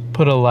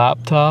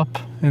laptop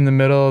in the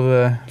middle of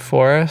the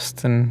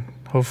forest and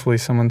hopefully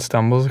someone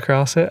stumbles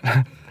across it.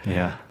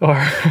 Yeah. Or,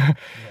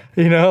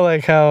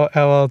 like how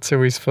else are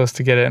we supposed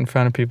to get it in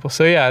front of people?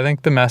 So yeah, I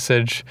think the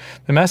message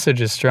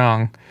is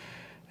strong.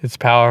 It's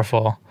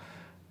powerful.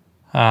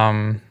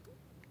 It'll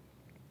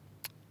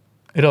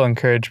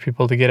encourage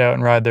people to get out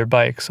and ride their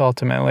bikes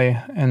ultimately.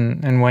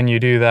 And when you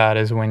do that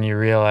is when you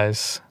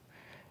realize,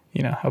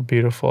 how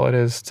beautiful it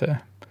is to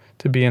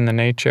be in the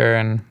nature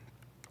and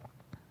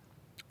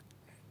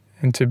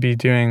to be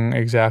doing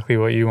exactly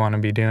what you want to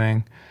be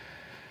doing.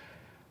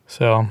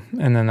 So,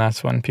 and then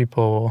that's when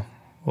people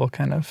will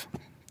kind of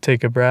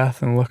take a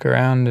breath and look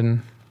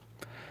around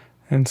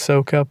and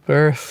soak up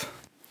Earth.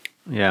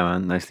 Yeah,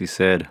 man, nicely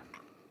said.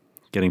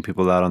 Getting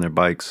people out on their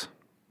bikes.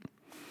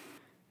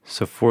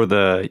 So for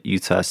the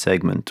Utah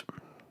segment,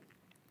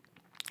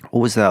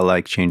 what was that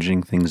like,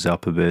 changing things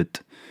up a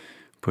bit,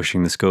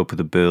 pushing the scope of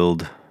the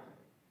build,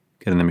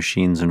 getting the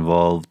machines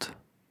involved?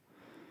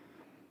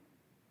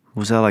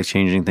 What was that like,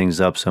 changing things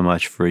up so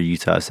much for a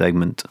Utah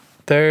segment?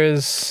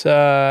 There's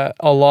a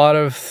lot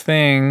of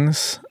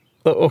things.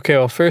 Okay,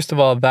 well, first of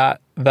all, that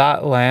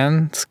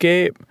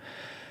landscape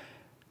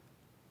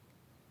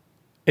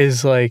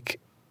is like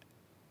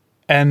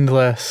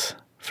endless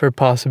for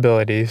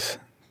possibilities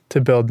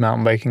to build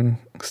mountain biking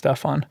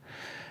stuff on.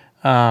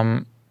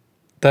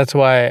 That's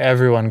why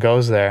everyone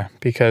goes there,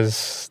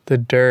 because the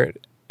dirt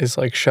is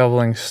like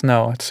shoveling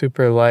snow. It's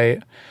super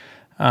light.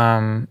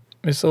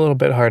 It's a little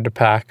bit hard to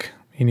pack.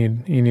 You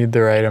need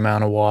the right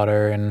amount of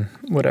water and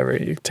whatever.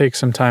 You take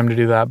some time to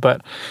do that,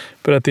 but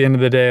at the end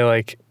of the day,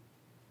 like,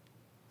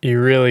 you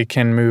really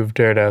can move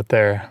dirt out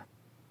there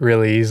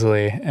really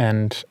easily,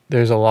 and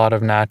there's a lot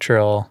of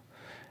natural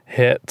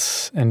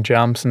hits and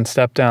jumps and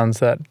step downs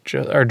that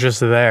are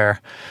just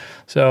there.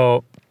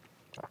 So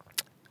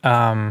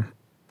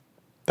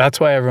that's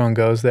why everyone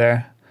goes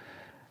there.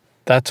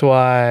 That's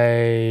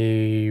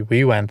why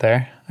we went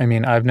there. I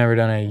mean, I've never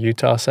done a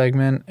Utah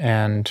segment,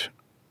 and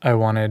I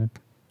wanted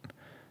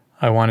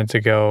to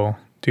go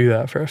do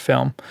that for a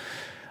film,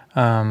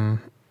 and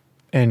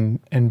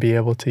be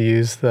able to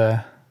use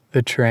the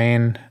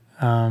terrain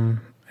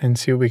and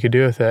see what we could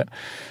do with it.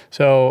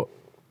 So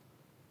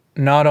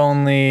not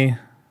only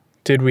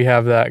did we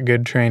have that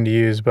good terrain to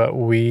use, but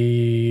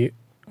we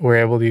were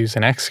able to use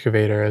an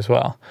excavator as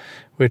well,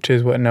 which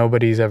is what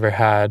nobody's ever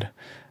had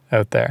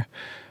out there.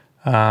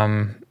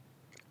 And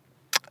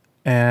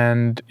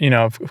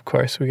of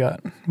course we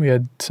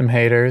had some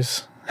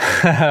haters,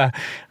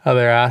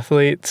 other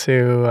athletes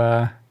who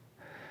have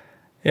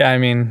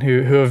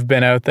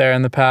been out there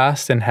in the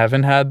past and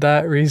haven't had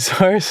that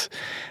resource.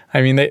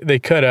 I mean, they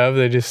could have.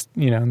 They just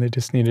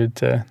needed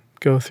to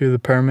go through the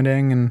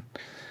permitting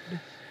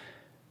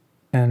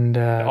and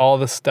all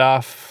the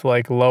stuff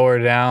like lower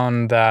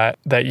down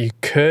that you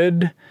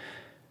could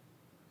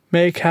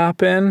make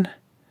happen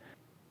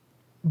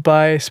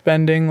by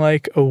spending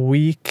like a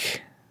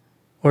week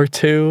or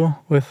two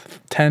with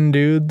 10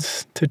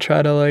 dudes to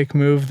try to like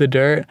move the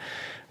dirt.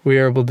 We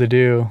were able to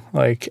do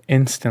like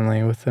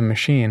instantly with the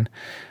machine.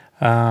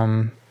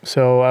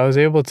 So I was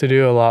able to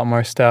do a lot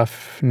more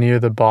stuff near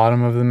the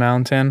bottom of the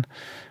mountain.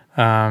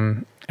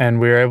 And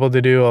we were able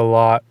to do a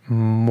lot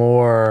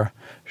more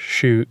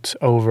shoots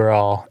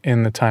overall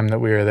in the time that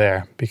we were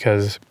there,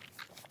 because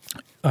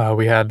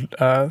we had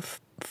a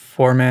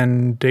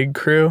 4-man dig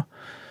crew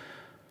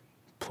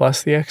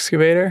plus the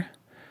excavator.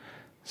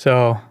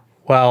 So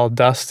while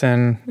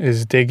Dustin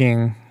is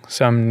digging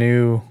some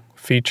new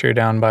feature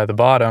down by the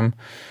bottom,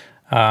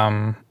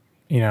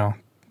 the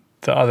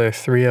other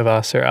three of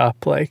us are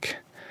up like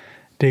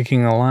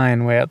digging a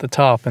line way at the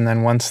top. And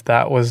then once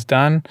that was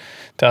done,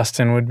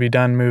 Dustin would be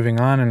done moving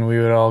on, and we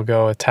would all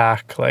go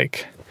attack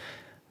like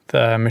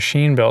the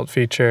machine built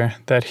feature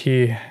that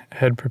he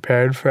had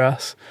prepared for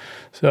us.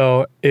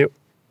 So it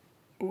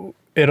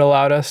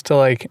allowed us to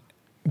like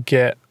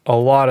get a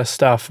lot of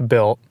stuff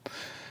built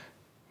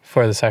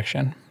for the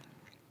section,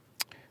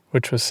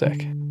 which was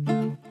sick.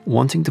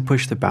 Wanting to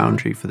push the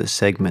boundary for the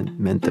segment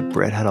meant that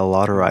Brett had a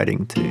lot of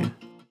riding to do.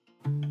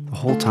 The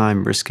whole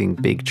time risking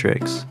big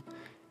tricks.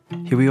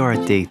 Here we are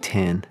at day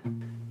 10.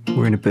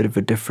 We're in a bit of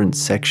a different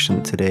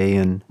section today,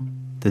 and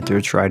the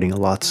dirt's riding a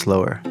lot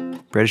slower.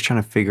 Brett is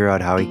trying to figure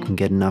out how he can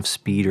get enough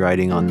speed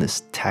riding on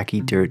this tacky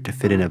dirt to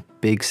fit in a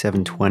big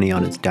 720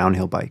 on his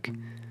downhill bike.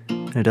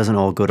 And it doesn't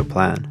all go to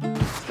plan.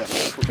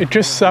 It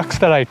just sucks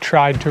that I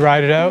tried to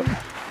ride it out,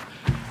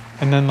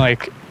 and then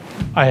like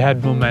I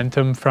had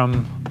momentum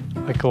from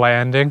like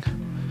landing,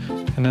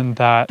 and then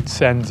that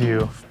sends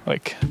you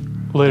like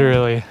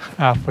literally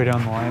halfway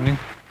down the landing.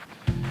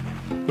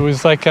 It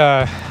was like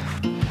a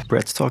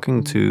Brett's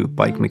talking to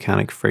bike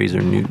mechanic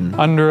Fraser Newton.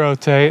 under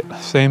rotate,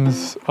 same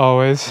as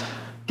always,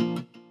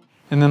 and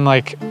then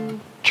like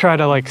try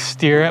to like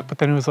steer it, but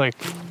then it was like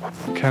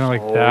kind of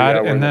like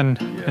that, and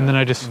then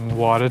I just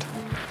wadded.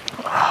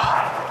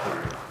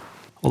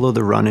 Although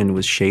the run-in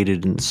was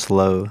shaded and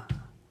slow,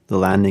 the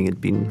landing had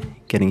been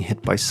getting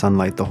hit by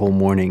sunlight the whole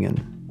morning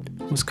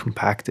and was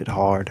compacted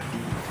hard.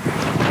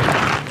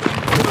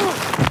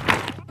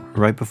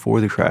 Right before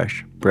the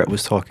crash, Brett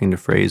was talking to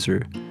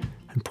Fraser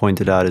and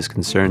pointed out his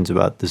concerns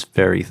about this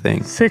very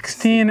thing.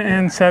 16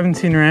 and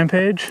 17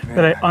 Rampage,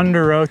 that I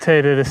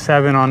under-rotated a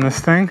 7 on this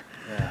thing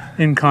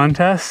in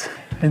contest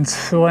and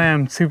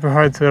slammed super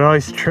hard, so it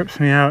always trips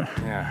me out.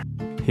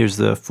 Here's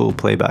the full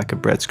playback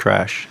of Brett's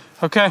crash.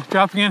 Okay,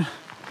 dropping in.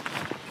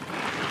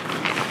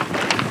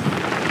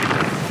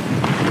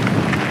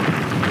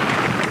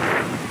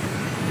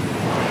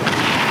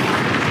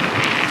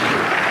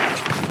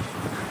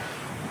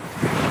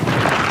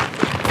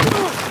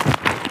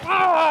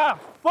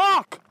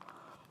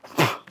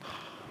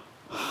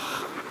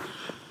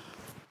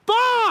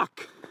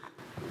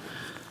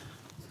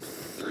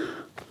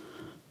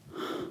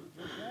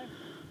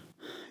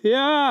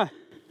 Yeah.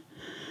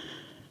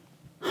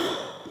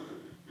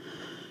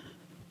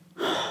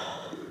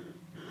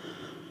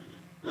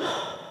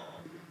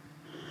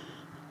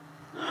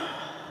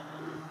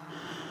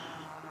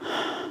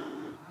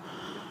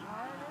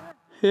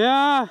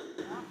 Yeah.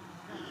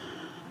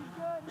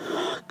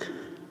 Fuck.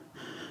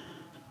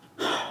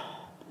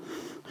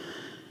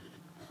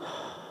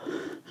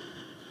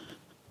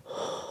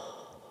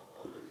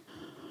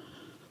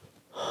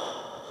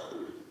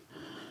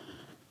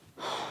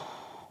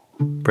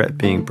 Brett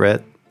being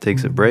Brett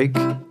takes a break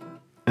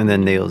and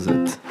then nails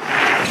it.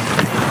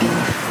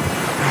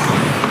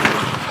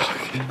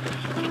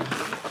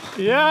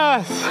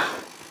 Yes.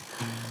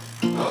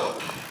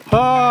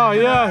 Oh,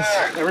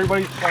 yes.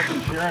 Everybody's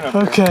fucking cheering up.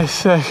 Okay,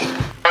 sick. So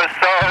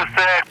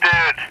sick,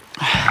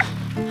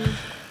 dude.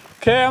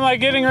 Okay, am I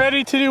getting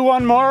ready to do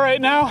one more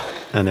right now?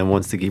 And then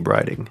wants to keep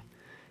riding.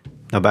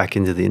 Now back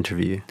into the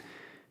interview.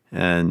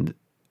 And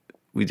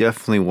we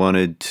definitely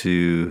wanted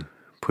to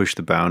push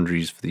the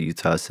boundaries for the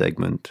Utah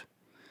segment,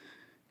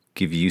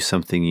 give you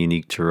something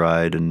unique to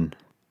ride, and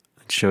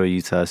show a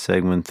Utah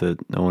segment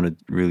that no one had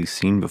really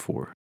seen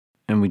before.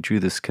 And we drew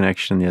this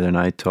connection the other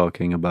night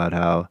talking about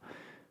how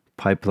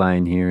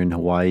Pipeline here in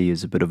Hawaii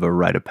is a bit of a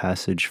rite of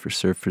passage for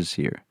surfers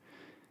here.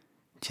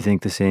 Do you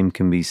think the same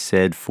can be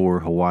said for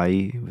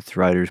Hawaii with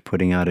riders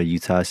putting out a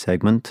Utah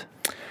segment?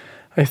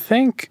 I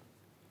think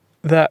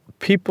that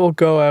people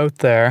go out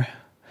there.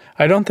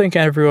 I don't think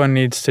everyone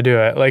needs to do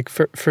it. Like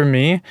for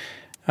me,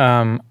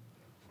 I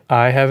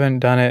haven't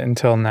done it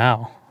until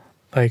now.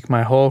 Like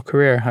my whole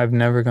career, I've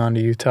never gone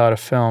to Utah to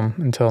film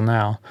until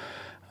now.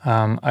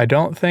 I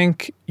don't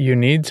think you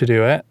need to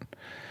do it.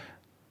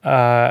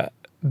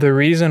 The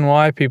reason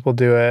why people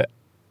do it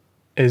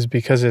is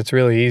because it's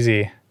really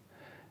easy.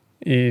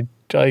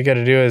 All you got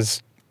to do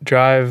is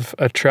drive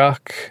a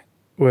truck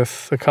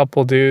with a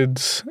couple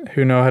dudes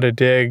who know how to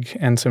dig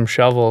and some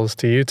shovels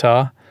to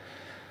Utah,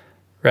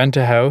 rent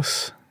a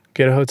house,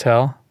 get a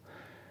hotel,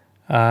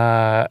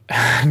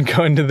 and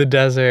go into the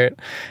desert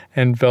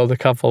and build a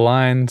couple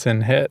lines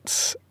and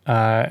hits,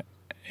 and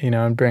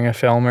bring a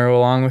filmer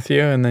along with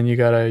you, and then you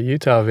got a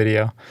Utah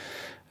video,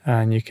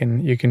 and you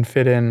can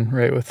fit in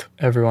right with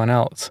everyone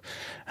else.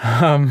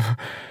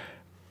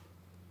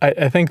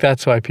 I think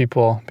that's why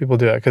people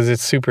do it, because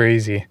it's super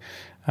easy.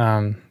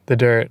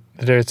 The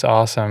dirt's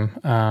awesome,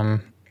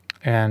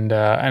 and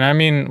I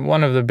mean,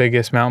 one of the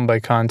biggest mountain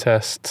bike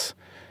contests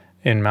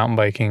in mountain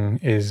biking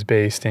is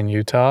based in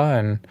Utah,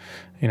 and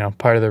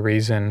part of the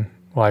reason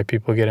why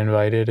people get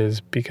invited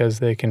is because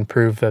they can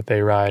prove that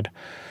they ride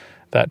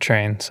that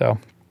train. So,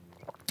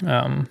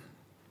 yeah,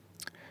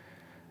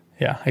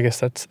 I guess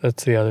that's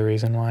the other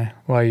reason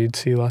why you'd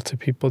see lots of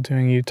people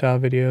doing Utah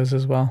videos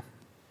as well.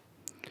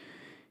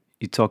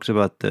 You talked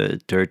about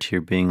the dirt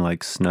here being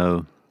like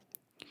snow.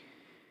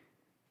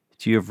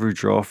 Do you ever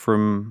draw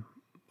from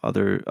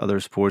other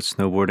sports,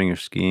 snowboarding or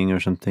skiing or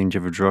something? Do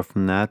you ever draw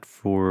from that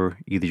for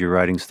either your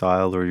riding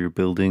style or your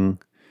building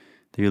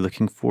that you're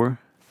looking for?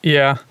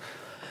 Yeah.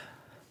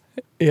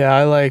 Yeah,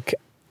 I like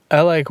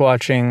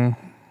watching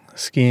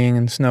skiing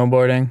and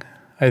snowboarding.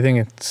 I think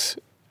it's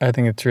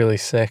really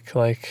sick,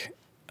 like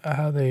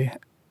how they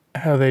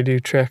do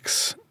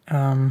tricks.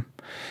 And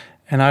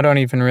I don't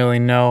even really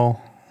know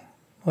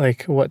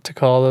like what to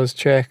call those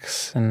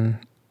tricks, and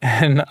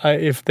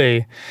if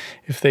they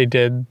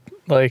did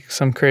like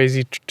some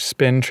crazy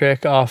spin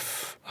trick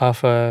off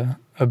a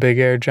big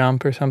air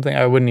jump or something,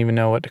 I wouldn't even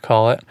know what to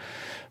call it.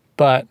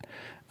 But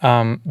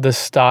the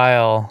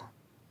style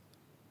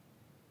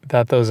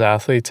that those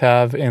athletes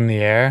have in the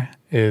air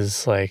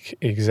is like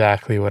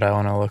exactly what I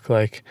want to look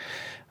like.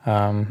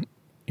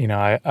 You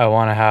know, I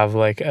want to have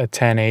like a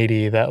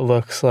 1080 that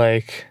looks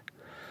like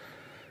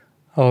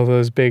all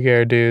those big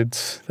air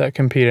dudes that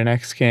compete in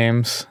X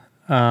Games.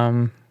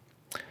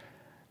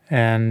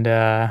 And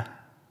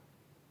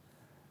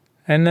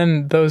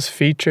then those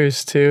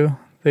features too,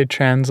 they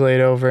translate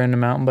over into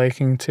mountain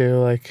biking too,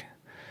 like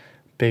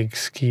big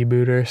ski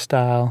booter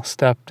style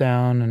step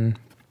down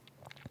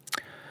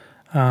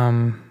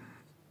and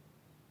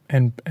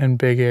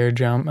big air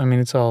jump. I mean,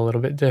 it's all a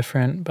little bit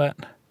different, but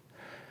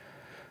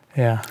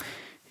yeah.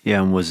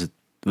 Yeah, and was it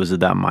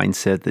that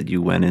mindset that you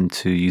went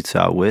into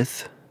Utah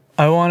with?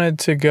 I wanted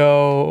to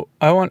go.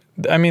 I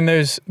mean,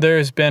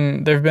 there've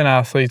been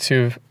athletes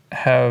who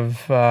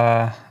have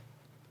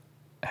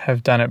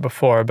done it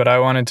before, but I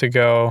wanted to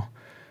go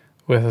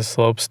with a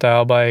slope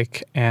style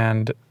bike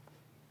and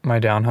my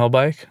downhill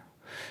bike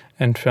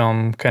and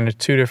film kind of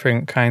two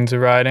different kinds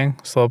of riding: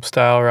 slope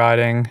style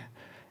riding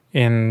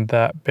in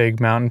that big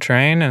mountain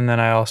terrain, and then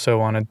I also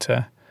wanted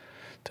to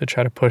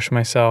try to push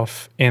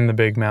myself in the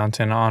big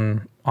mountain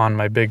on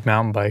my big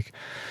mountain bike.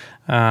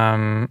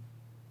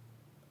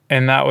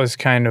 And that was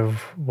kind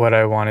of what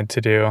I wanted to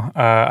do.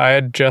 I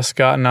had just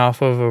gotten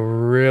off of a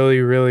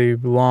really, really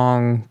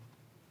long,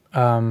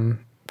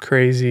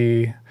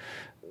 crazy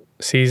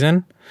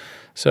season.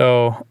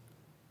 So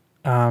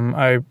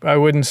I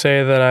wouldn't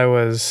say that I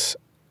was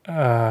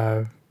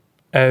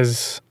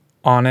as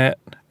on it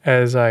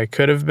as I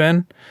could have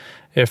been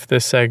if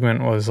this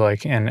segment was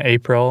like in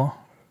April,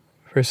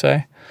 per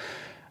se.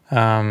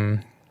 Yeah,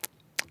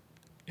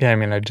 I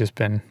mean, I'd just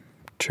been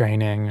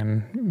training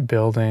and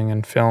building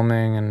and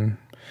filming and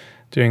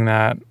doing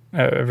that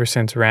ever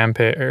since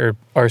Rampage,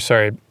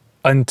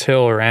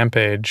 until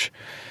Rampage.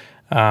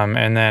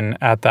 And then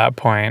at that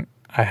point,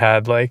 I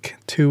had like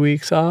 2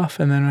 weeks off,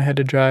 and then I had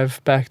to drive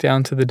back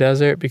down to the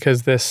desert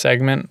because this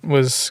segment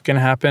was going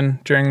to happen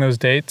during those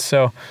dates.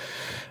 So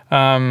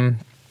I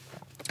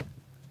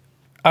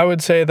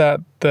would say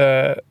that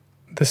the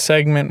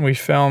segment we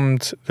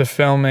filmed, the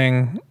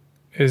filming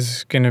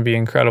is going to be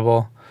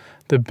incredible.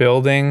 The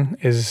building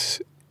is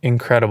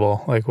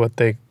incredible. Like what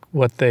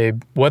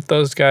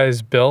those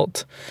guys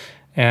built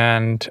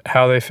and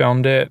how they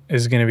filmed it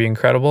is going to be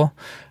incredible.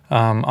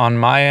 On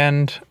my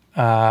end,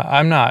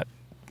 I'm not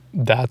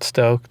that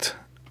stoked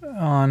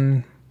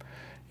on,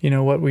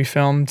 what we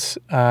filmed.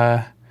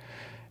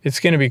 It's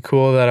going to be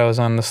cool that I was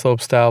on the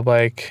slopestyle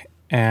bike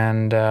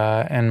and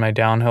my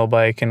downhill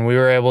bike, and we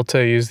were able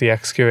to use the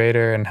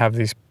excavator and have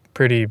these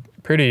pretty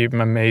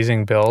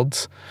amazing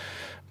builds.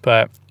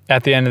 But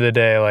at the end of the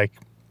day, like,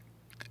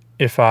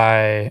 if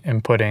I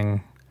am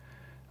putting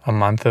a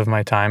month of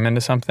my time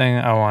into something,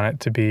 I want it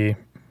to be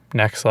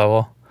next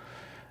level.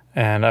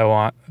 And I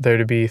want there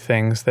to be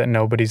things that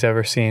nobody's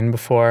ever seen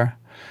before.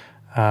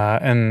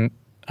 And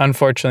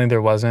unfortunately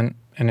there wasn't.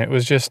 And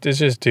it's just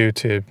due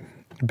to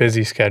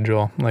busy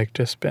schedule, like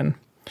just been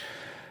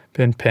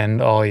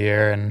pinned all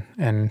year.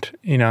 And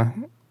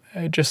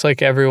just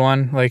like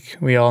everyone, like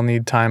we all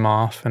need time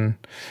off and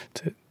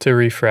to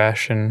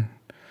refresh and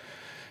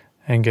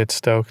get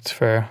stoked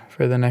for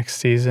the next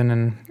season,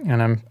 and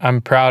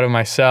I'm proud of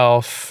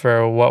myself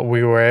for what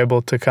we were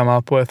able to come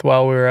up with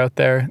while we were out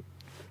there,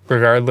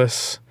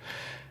 regardless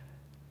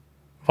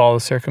of all the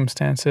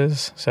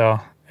circumstances. So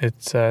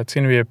it's going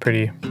to be a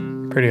pretty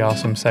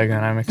awesome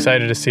segment. I'm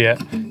excited to see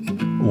it.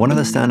 One of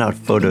the standout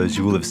photos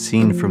you will have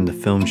seen from the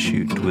film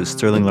shoot was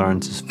Sterling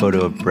Lawrence's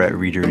photo of Brett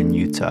Reeder in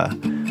Utah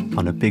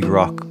on a big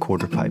rock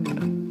quarter pipe.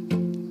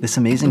 This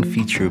amazing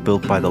feature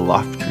built by the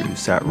Loft crew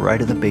sat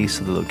right at the base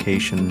of the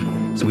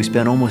location, so we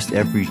spent almost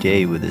every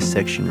day with this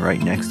section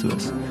right next to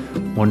us,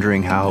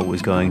 wondering how it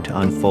was going to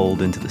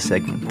unfold into the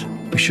segment.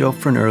 We show up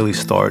for an early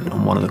start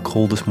on one of the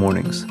coldest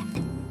mornings.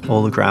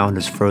 All the ground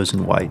is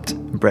frozen white,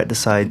 and Brett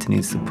decides he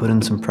needs to put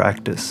in some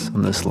practice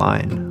on this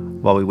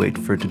line while we wait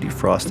for it to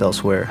defrost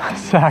elsewhere.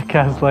 Zach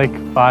has like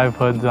 5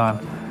 hoods on.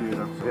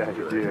 Yeah,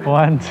 you do.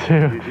 1, 2.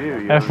 You do. You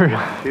every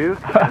 2,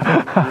 3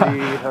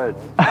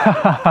 hoods.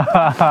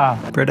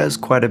 Brett has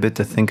quite a bit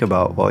to think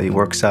about while he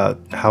works out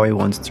how he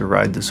wants to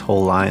ride this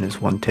whole line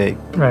as one take.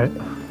 Right.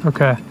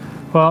 Okay.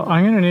 Well,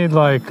 I'm going to need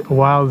like a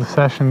while to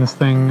session this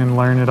thing and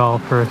learn it all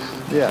first.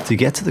 Yeah. To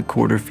get to the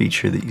quarter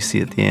feature that you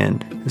see at the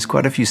end, there's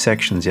quite a few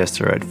sections he has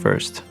to ride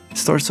first. It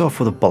starts off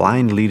with a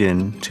blind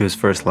lead-in to his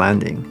first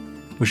landing.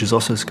 which is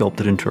also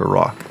sculpted into a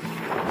rock.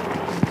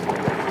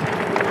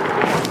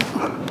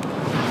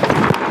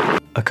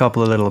 A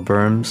couple of little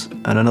berms,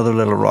 and another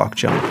little rock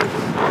jump.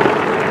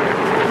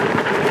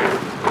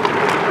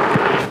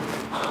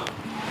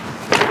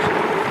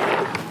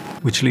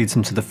 Which leads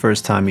him to the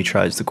first time he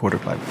tries the quarter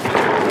pipe.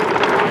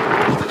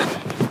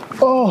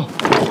 Oh!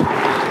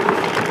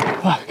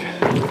 Fuck.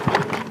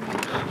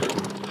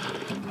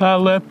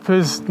 That lip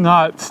is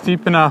not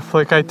steep enough.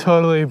 Like, I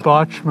totally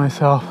botched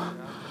myself.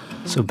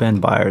 So Ben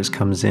Byers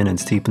comes in and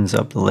steepens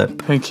up the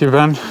lip. Thank you,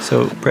 Ben.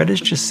 So Brett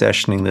is just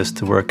sessioning this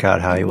to work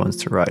out how he wants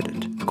to ride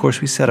it. Of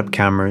course, we set up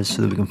cameras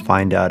so that we can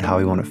find out how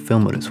we want to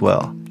film it as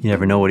well. You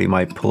never know what he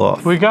might pull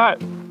off. We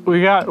got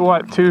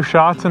what, 2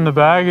 shots in the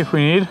bag if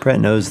we need? Brett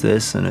knows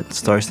this, and it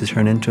starts to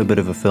turn into a bit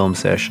of a film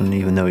session,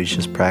 even though he's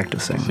just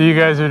practicing. So you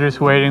guys are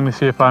just waiting to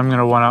see if I'm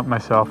gonna one-up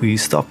myself. We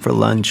stop for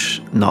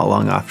lunch not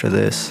long after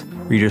this.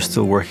 Reader's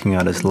still working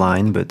out his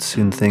line, but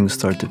soon things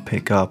start to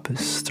pick up as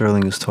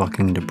Sterling is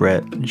talking to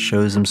Brett and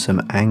shows him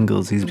some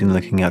angles he's been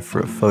looking at for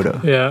a photo.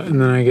 Yeah,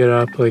 and then I get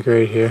up like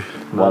right here.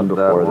 One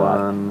before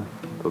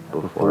that.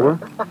 Before?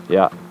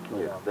 Yeah,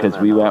 because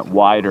we went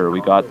wider. We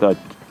got the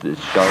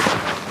sharp.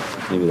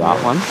 Maybe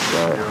that one?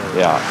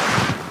 Yeah.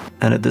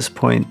 And at this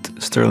point,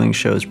 Sterling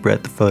shows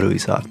Brett the photo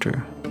he's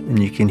after,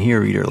 and you can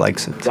hear Reader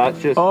likes it.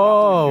 That's just.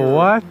 Oh,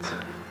 what?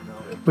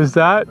 Was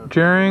that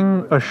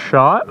during a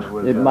shot?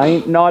 It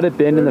might not have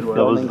been in the filming.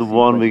 That was the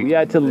one we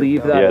had to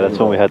leave that. Yeah, that's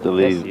when we had to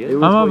leave.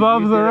 I'm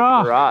above the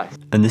rock.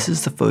 And this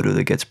is the photo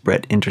that gets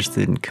Brett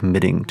interested in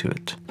committing to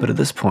it. But at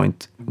this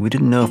point, we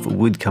didn't know if it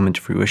would come into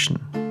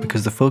fruition,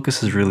 because the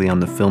focus is really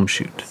on the film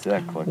shoot.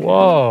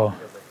 Whoa.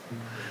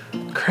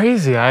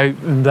 Crazy,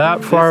 I'm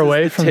that far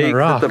away from the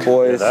rock.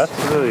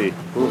 that's really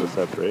cool, the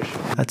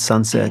separation. At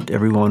sunset,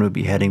 everyone would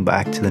be heading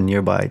back to the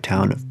nearby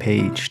town of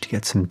Page to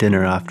get some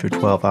dinner after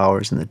 12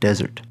 hours in the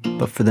desert.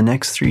 But for the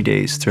next 3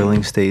 days,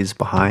 Sterling stays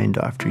behind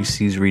after he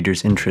sees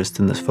Reader's interest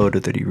in this photo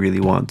that he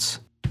really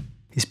wants.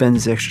 He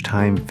spends extra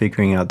time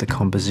figuring out the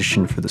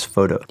composition for this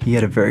photo. He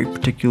had a very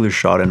particular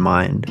shot in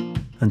mind,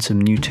 and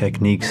some new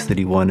techniques that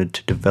he wanted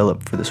to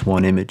develop for this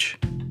one image.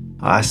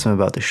 I asked him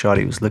about the shot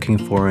he was looking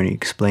for, and he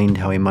explained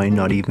how he might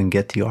not even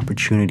get the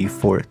opportunity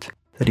for it.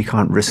 That he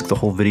can't risk the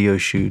whole video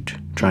shoot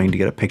trying to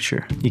get a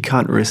picture. He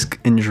can't risk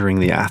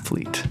injuring the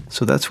athlete.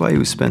 So that's why he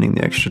was spending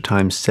the extra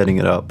time setting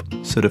it up,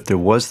 so that if there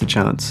was the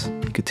chance,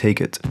 he could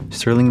take it.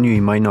 Sterling knew he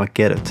might not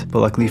get it,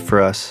 but luckily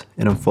for us,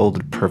 it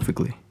unfolded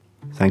perfectly.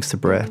 Thanks to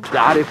Brett.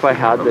 That if I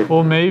had the.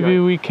 Well, maybe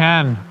we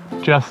can,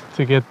 just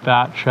to get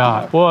that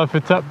shot. Well, if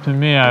it's up to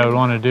me, I would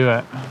want to do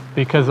it.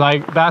 Because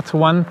that's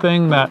one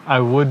thing that I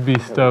would be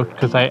stoked,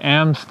 because I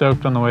am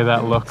stoked on the way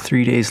that looks.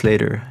 3 days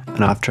later,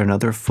 and after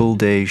another full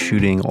day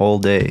shooting all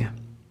day,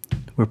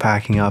 we're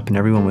packing up and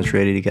everyone was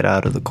ready to get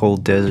out of the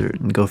cold desert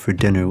and go for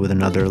dinner with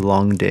another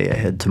long day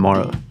ahead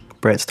tomorrow.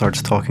 Brett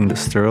starts talking to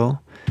Sterl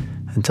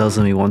and tells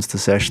him he wants to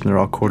session the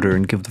rock quarter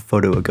and give the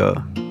photo a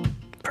go.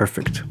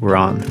 Perfect, we're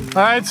on.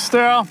 All right,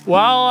 Sterl,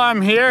 while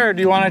I'm here,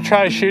 do you want to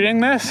try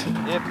shooting this?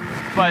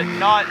 But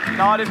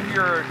not if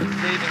you're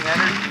saving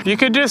energy. You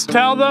could just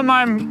tell them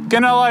I'm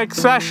gonna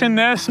session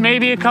this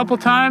maybe a couple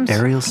times.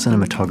 Aerial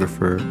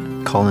cinematographer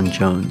Colin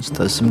Jones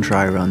does some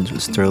dry runs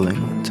with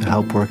Sterling to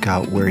help work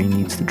out where he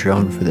needs the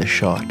drone for this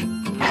shot.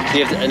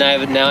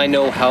 Now I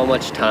know how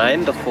much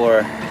time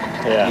before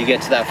you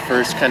get to that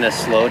first kind of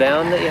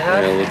slowdown that you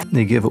have.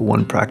 They give it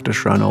one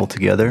practice run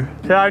altogether.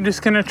 Yeah, I'm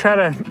just gonna try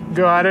to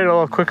go at it a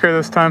little quicker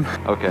this time.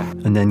 Okay.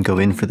 And then go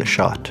in for the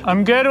shot.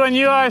 I'm good when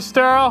you are,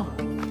 Sterl.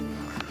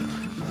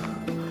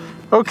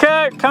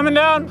 Okay, coming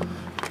down.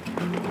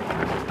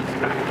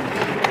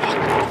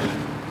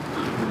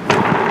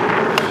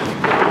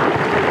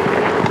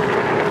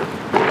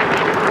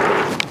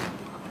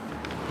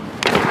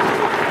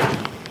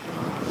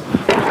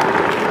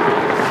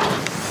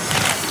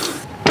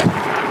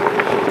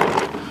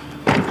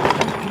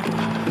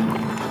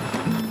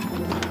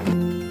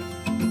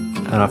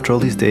 And after all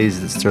these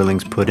days that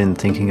Sterling's put in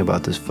thinking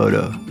about this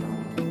photo,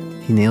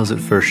 he nails it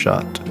first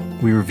shot.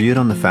 We reviewed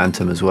on the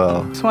Phantom as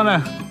well.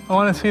 I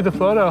want to see the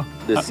photo.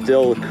 It's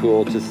still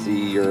cool to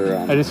see your.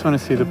 I just want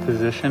to see the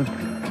position.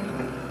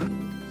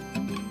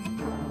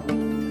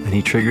 And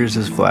he triggers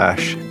his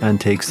flash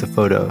and takes the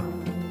photo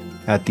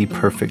at the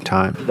perfect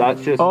time.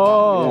 That's just.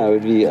 Oh, yeah, it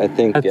would be. I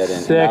think that's getting.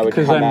 sick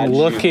because I'm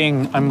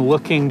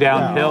looking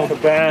downhill.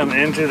 Bam,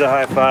 into the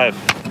high five.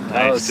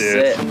 Nice,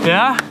 dude. Sick.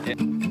 Yeah.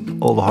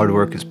 All the hard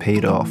work is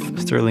paid off.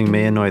 Sterling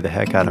may annoy the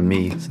heck out of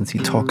me since he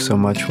talks so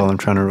much while I'm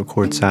trying to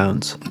record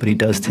sounds, but he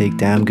does take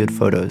damn good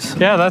photos.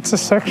 Yeah, that's a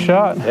sick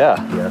shot. Yeah.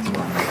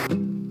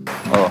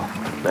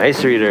 Oh,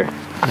 nice, Reader.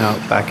 Now,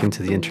 back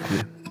into the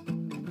interview.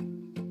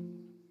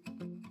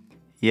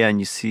 Yeah, and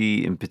you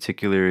see in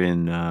particular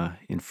in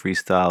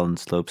freestyle and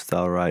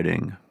slopestyle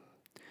riding,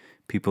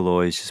 people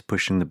always just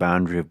pushing the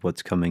boundary of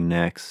what's coming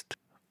next.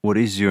 What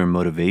is your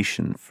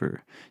motivation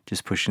for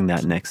just pushing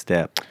that next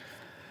step?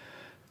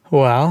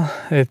 Well,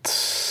 I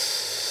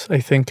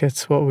think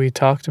it's what we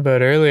talked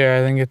about earlier. I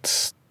think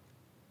it's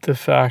the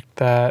fact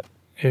that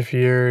if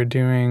you're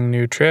doing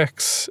new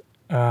tricks,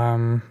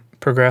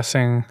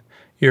 progressing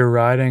your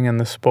riding in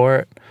the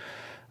sport,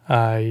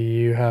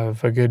 you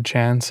have a good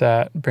chance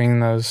at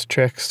bringing those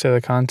tricks to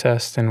the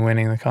contest and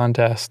winning the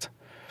contest.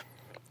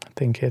 I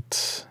think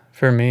it's,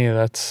 for me,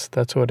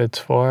 that's what it's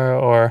for,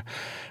 or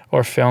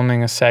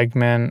filming a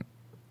segment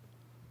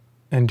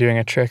and doing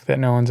a trick that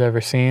no one's ever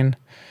seen.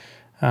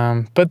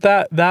 But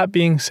that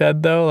being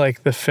said, though,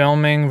 like the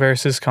filming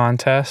versus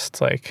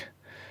contest, like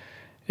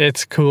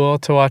it's cool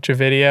to watch a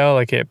video,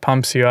 like it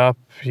pumps you up,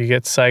 you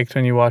get psyched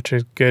when you watch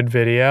a good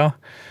video,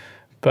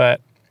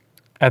 but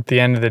at the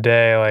end of the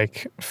day,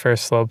 like for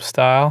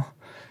slopestyle,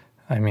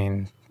 I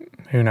mean,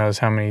 who knows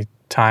how many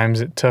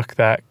times it took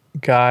that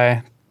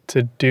guy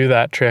to do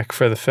that trick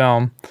for the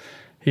film.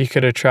 He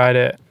could have tried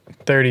it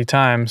 30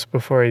 times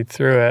before he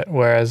threw it,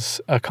 whereas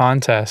a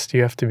contest,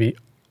 you have to be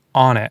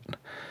on it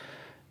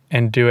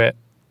and do it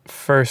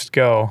first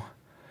go.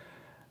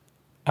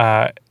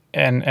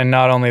 And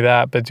not only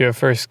that, but do it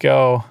first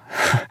go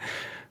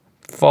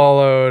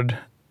followed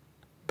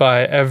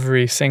by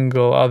every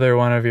single other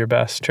one of your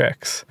best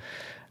tricks.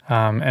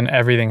 And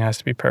everything has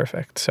to be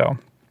perfect. So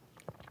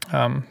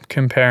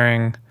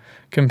comparing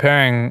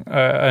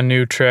a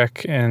new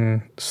trick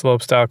in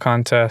slopestyle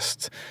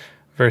contest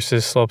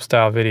versus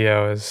slopestyle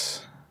video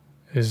is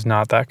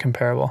not that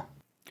comparable.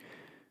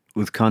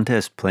 With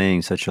contest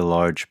playing such a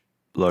large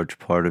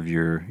part of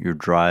your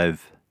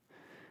drive,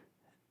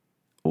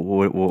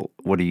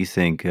 what do you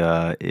think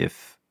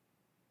if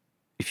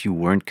you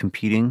weren't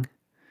competing,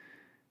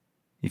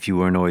 if you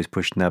weren't always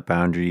pushing that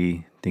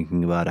boundary,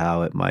 thinking about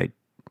how it might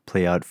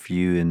play out for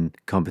you in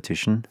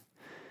competition,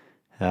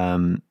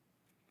 what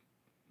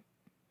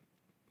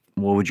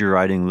would your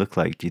riding look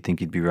like? Do you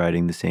think you'd be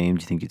riding the same?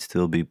 Do you think you'd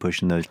still be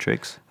pushing those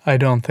tricks? I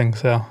don't think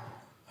so.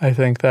 I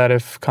think that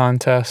if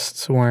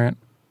contests weren't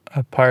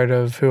a part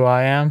of who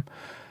I am,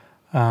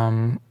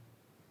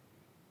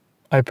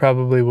 I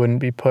probably wouldn't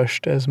be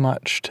pushed as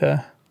much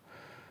to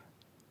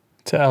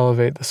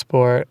elevate the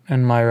sport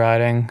and my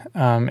riding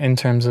in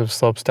terms of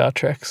slopestyle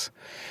tricks.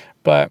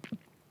 But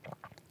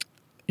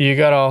you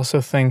got to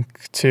also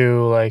think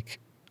too, like,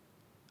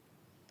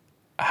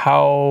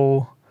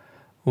 how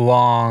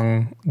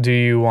long do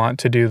you want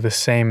to do the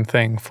same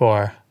thing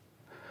for?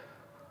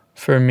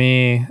 For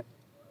me,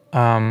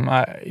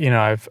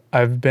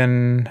 I've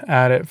been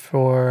at it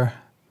for,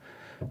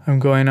 I'm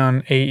going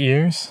on 8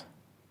 years.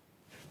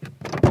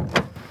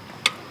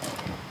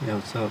 Yeah,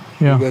 what's up?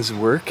 Yeah. You guys are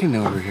working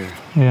over here.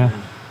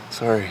 Yeah.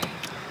 Sorry.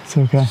 It's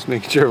okay. Just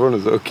making sure everyone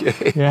is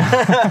okay.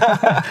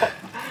 Yeah.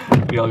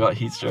 We all got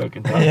heat stroke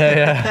and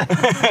Yeah.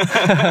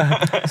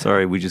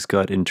 Sorry, we just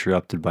got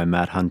interrupted by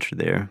Matt Hunter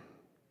there,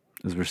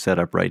 as we're set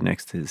up right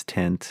next to his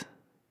tent.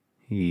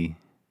 He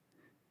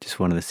just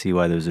wanted to see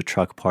why there was a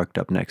truck parked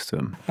up next to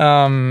him.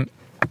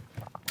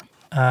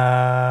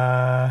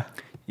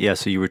 Yeah,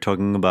 so you were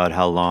talking about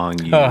how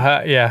long you...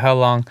 how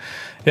long?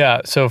 Yeah,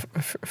 so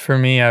for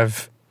me,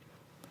 I've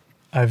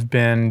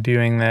been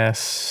doing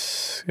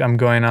this, I'm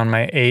going on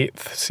my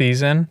 8th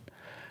season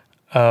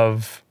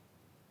of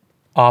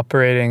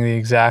operating the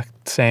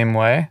exact same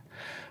way.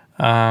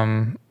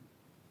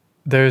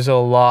 There's a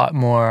lot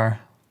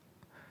more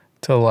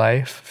to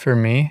life for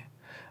me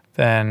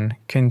than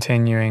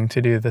continuing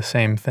to do the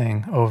same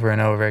thing over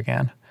and over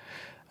again.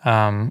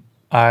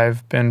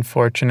 I've been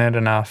fortunate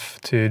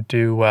enough to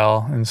do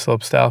well in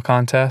slopestyle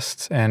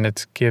contests, and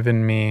it's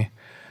given me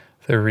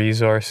the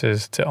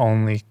resources to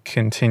only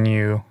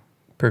continue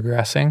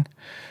progressing.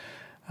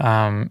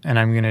 And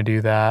I'm going to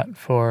do that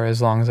for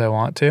as long as I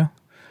want to.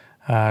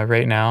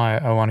 Right now,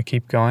 I want to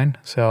keep going.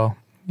 So,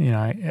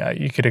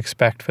 you could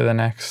expect for the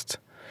next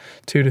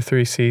 2 to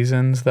 3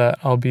 seasons that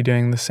I'll be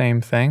doing the same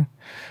thing.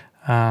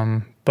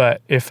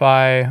 But if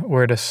I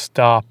were to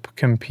stop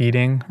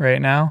competing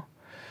right now,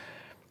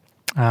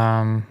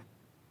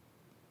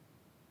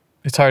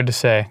 it's hard to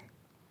say,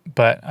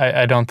 but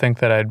I don't think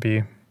that I'd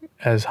be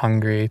as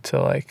hungry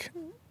to like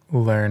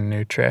learn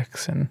new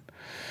tricks and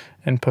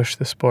push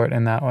the sport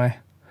in that way.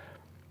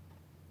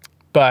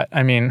 But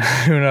I mean,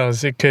 who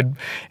knows? It could,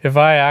 if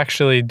I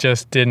actually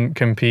just didn't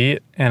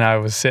compete and I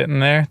was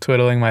sitting there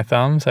twiddling my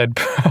thumbs, I'd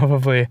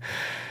probably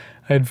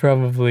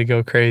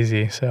go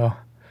crazy. So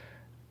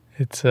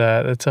it's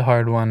a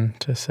hard one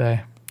to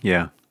say.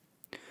 Yeah.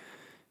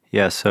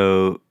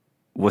 So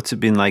what's it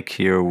been like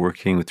here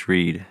working with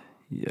Reed?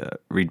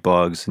 Reed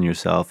Boggs and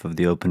yourself of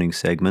the opening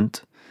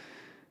segment.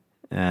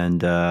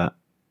 And I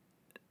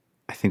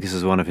think this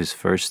is one of his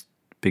first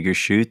bigger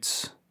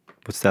shoots.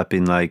 What's that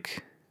been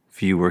like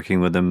for you working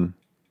with him,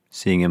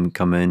 seeing him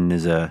come in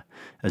as a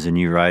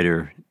new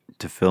rider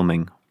to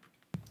filming?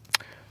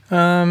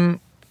 Yeah,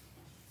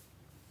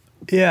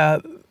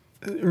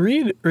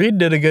 Reed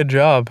did a good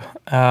job.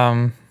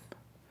 I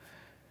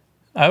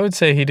would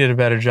say he did a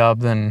better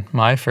job than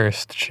my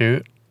first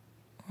shoot.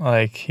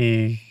 Like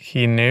he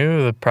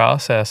knew the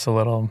process a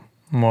little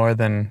more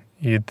than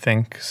you'd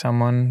think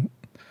someone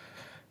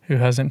who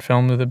hasn't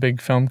filmed with a big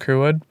film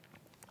crew would.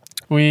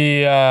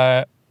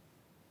 When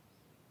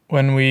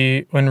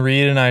Reed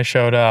and I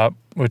showed up,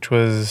 which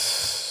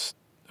was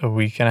a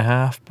week and a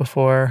half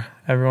before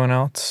everyone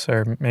else,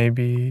 or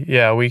maybe,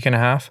 a week and a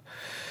half.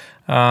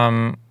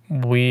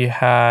 We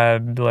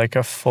had like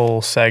a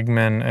full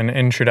segment, an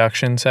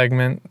introduction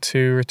segment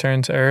to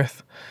Return to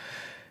Earth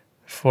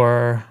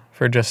for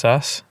just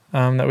us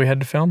that we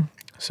had to film.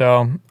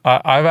 So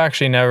I've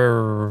actually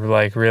never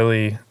like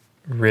really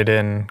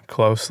ridden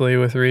closely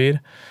with Reed,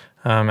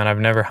 and I've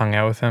never hung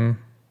out with him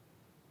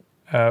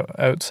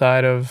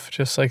outside of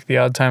just like the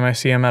odd time I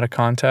see him at a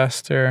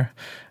contest or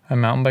a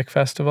mountain bike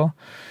festival.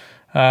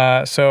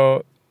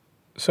 So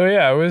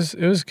yeah, it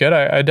was good.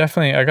 I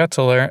got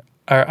to learn.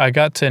 I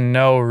got to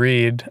know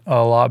Reed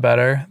a lot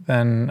better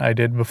than I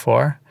did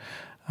before,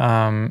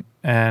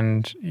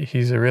 and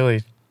he's a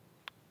really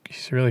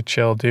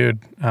chill dude,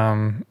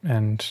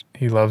 and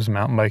he loves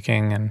mountain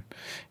biking, and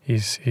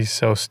he's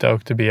so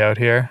stoked to be out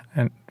here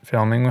and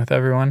filming with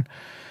everyone.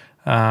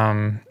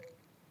 It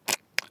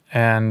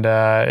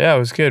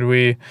was good.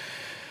 We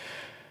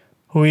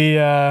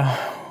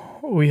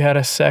had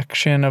a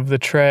section of the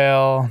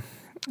trail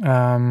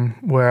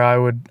where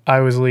I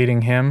was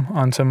leading him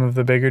on some of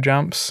the bigger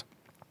jumps,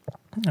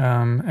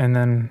 and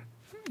then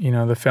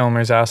the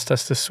filmers asked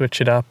us to switch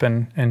it up,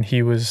 and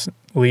he was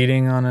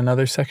leading on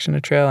another section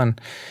of trail,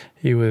 and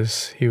he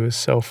was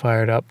so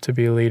fired up to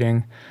be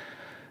leading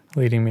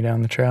me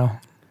down the trail.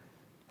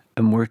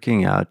 I'm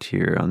working out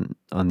here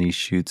on these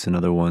shoots and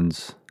other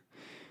ones.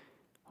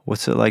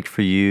 What's it like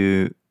for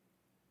you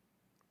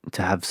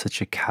to have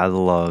such a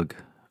catalog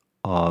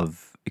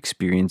of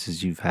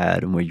experiences you've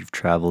had and where you've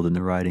traveled and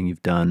the riding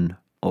you've done,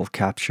 all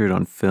captured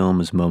on film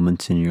as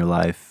moments in your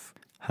life?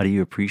 How do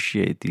you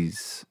appreciate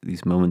these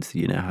moments that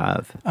you now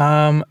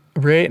have?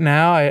 Right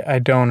now, I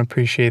don't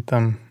appreciate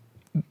them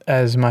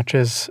as much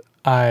as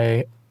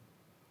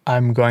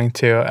I'm going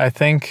to. I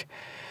think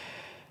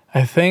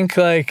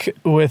like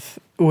with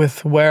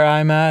where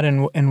I'm at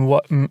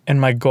and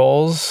my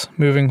goals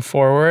moving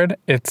forward,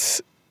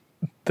 it's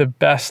the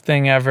best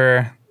thing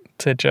ever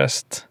to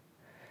just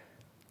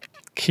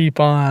keep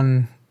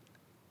on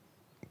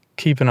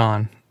keeping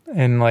on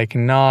and like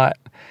not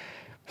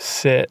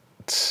sit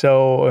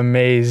so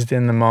amazed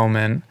in the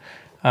moment.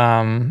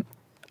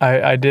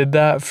 I did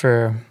that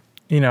for,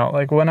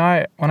 like when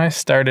I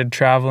started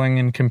traveling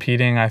and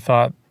competing, I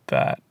thought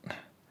that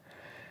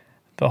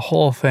the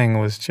whole thing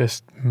was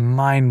just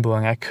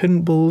mind-blowing. I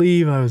couldn't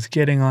believe I was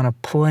getting on a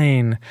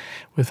plane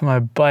with my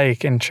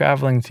bike and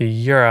traveling to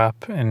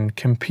Europe and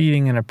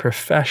competing in a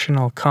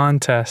professional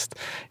contest,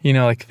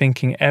 like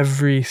thinking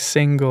every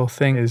single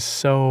thing is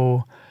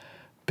so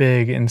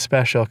big and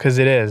special, because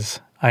it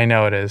is. I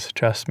know it is,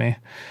 trust me.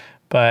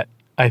 But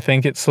I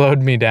think it slowed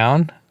me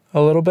down a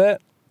little bit,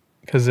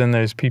 because then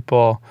there's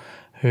people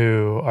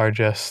who are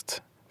just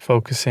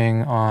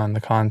focusing on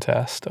the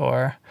contest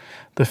or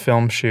the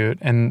film shoot,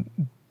 and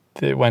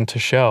it went to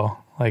show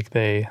like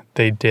they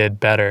did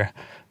better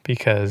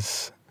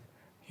because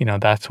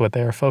that's what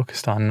they were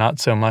focused on, not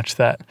so much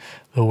that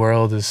the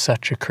world is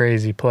such a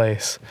crazy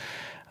place.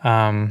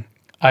 I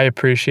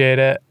appreciate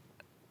it,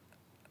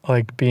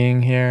 like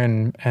being here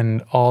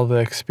and all the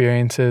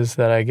experiences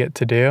that I get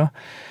to do,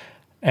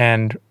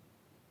 and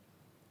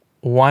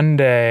one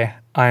day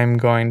I'm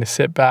going to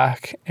sit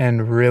back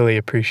and really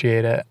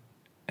appreciate it.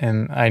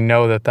 And I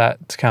know that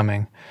that's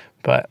coming.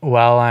 But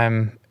while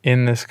I'm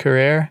in this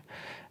career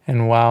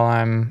and while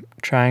I'm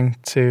trying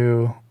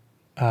to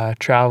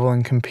travel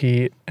and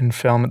compete and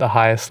film at the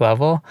highest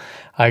level,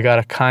 I got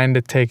to kind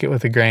of take it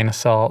with a grain of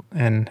salt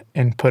and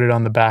put it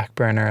on the back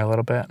burner a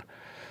little bit.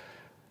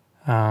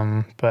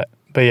 But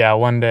yeah,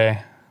 one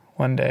day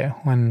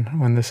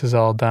when this is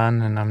all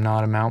done and I'm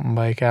not a mountain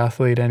bike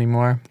athlete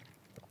anymore,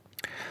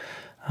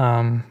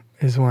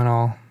 is when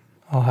I'll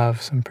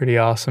have some pretty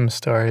awesome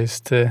stories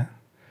to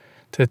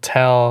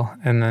tell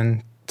and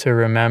then to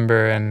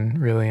remember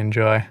and really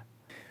enjoy.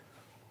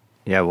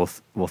 Yeah, well,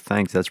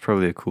 thanks. That's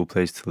probably a cool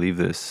place to leave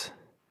this.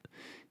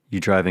 You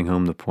driving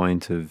home the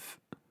point of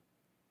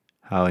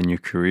how in your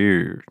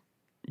career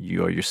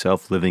you are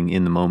yourself living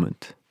in the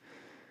moment.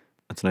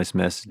 That's a nice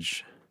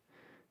message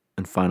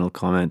and final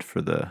comment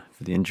for the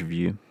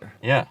interview.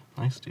 Yeah,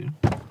 nice, dude.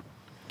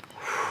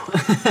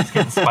 It's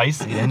getting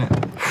spicy, isn't it?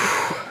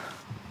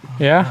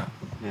 Yeah.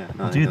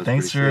 Yeah, dude,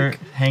 thanks for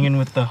hanging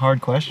with the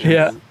hard questions.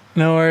 Yeah,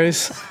 no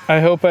worries. I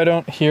hope I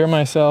don't hear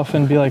myself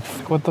and be like,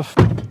 what the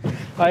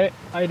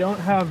I don't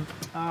have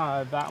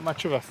that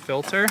much of a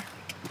filter.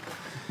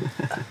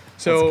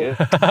 So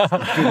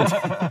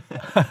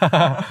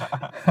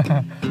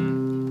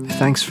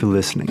Thanks for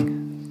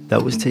listening.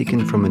 That was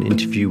taken from an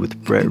interview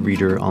with Brett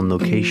Reeder on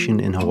location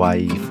in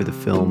Hawaii for the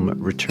film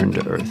Return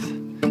to Earth.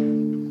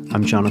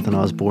 I'm Jonathan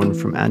Osborne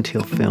from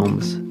Anthill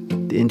Films.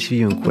 The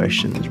interview and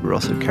questions were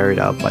also carried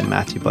out by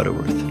Matthew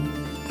Butterworth.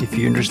 If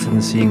you're interested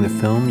in seeing the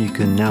film, you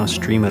can now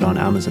stream it on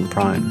Amazon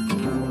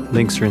Prime.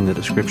 Links are in the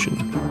description.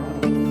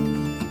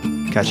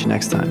 Catch you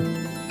next time.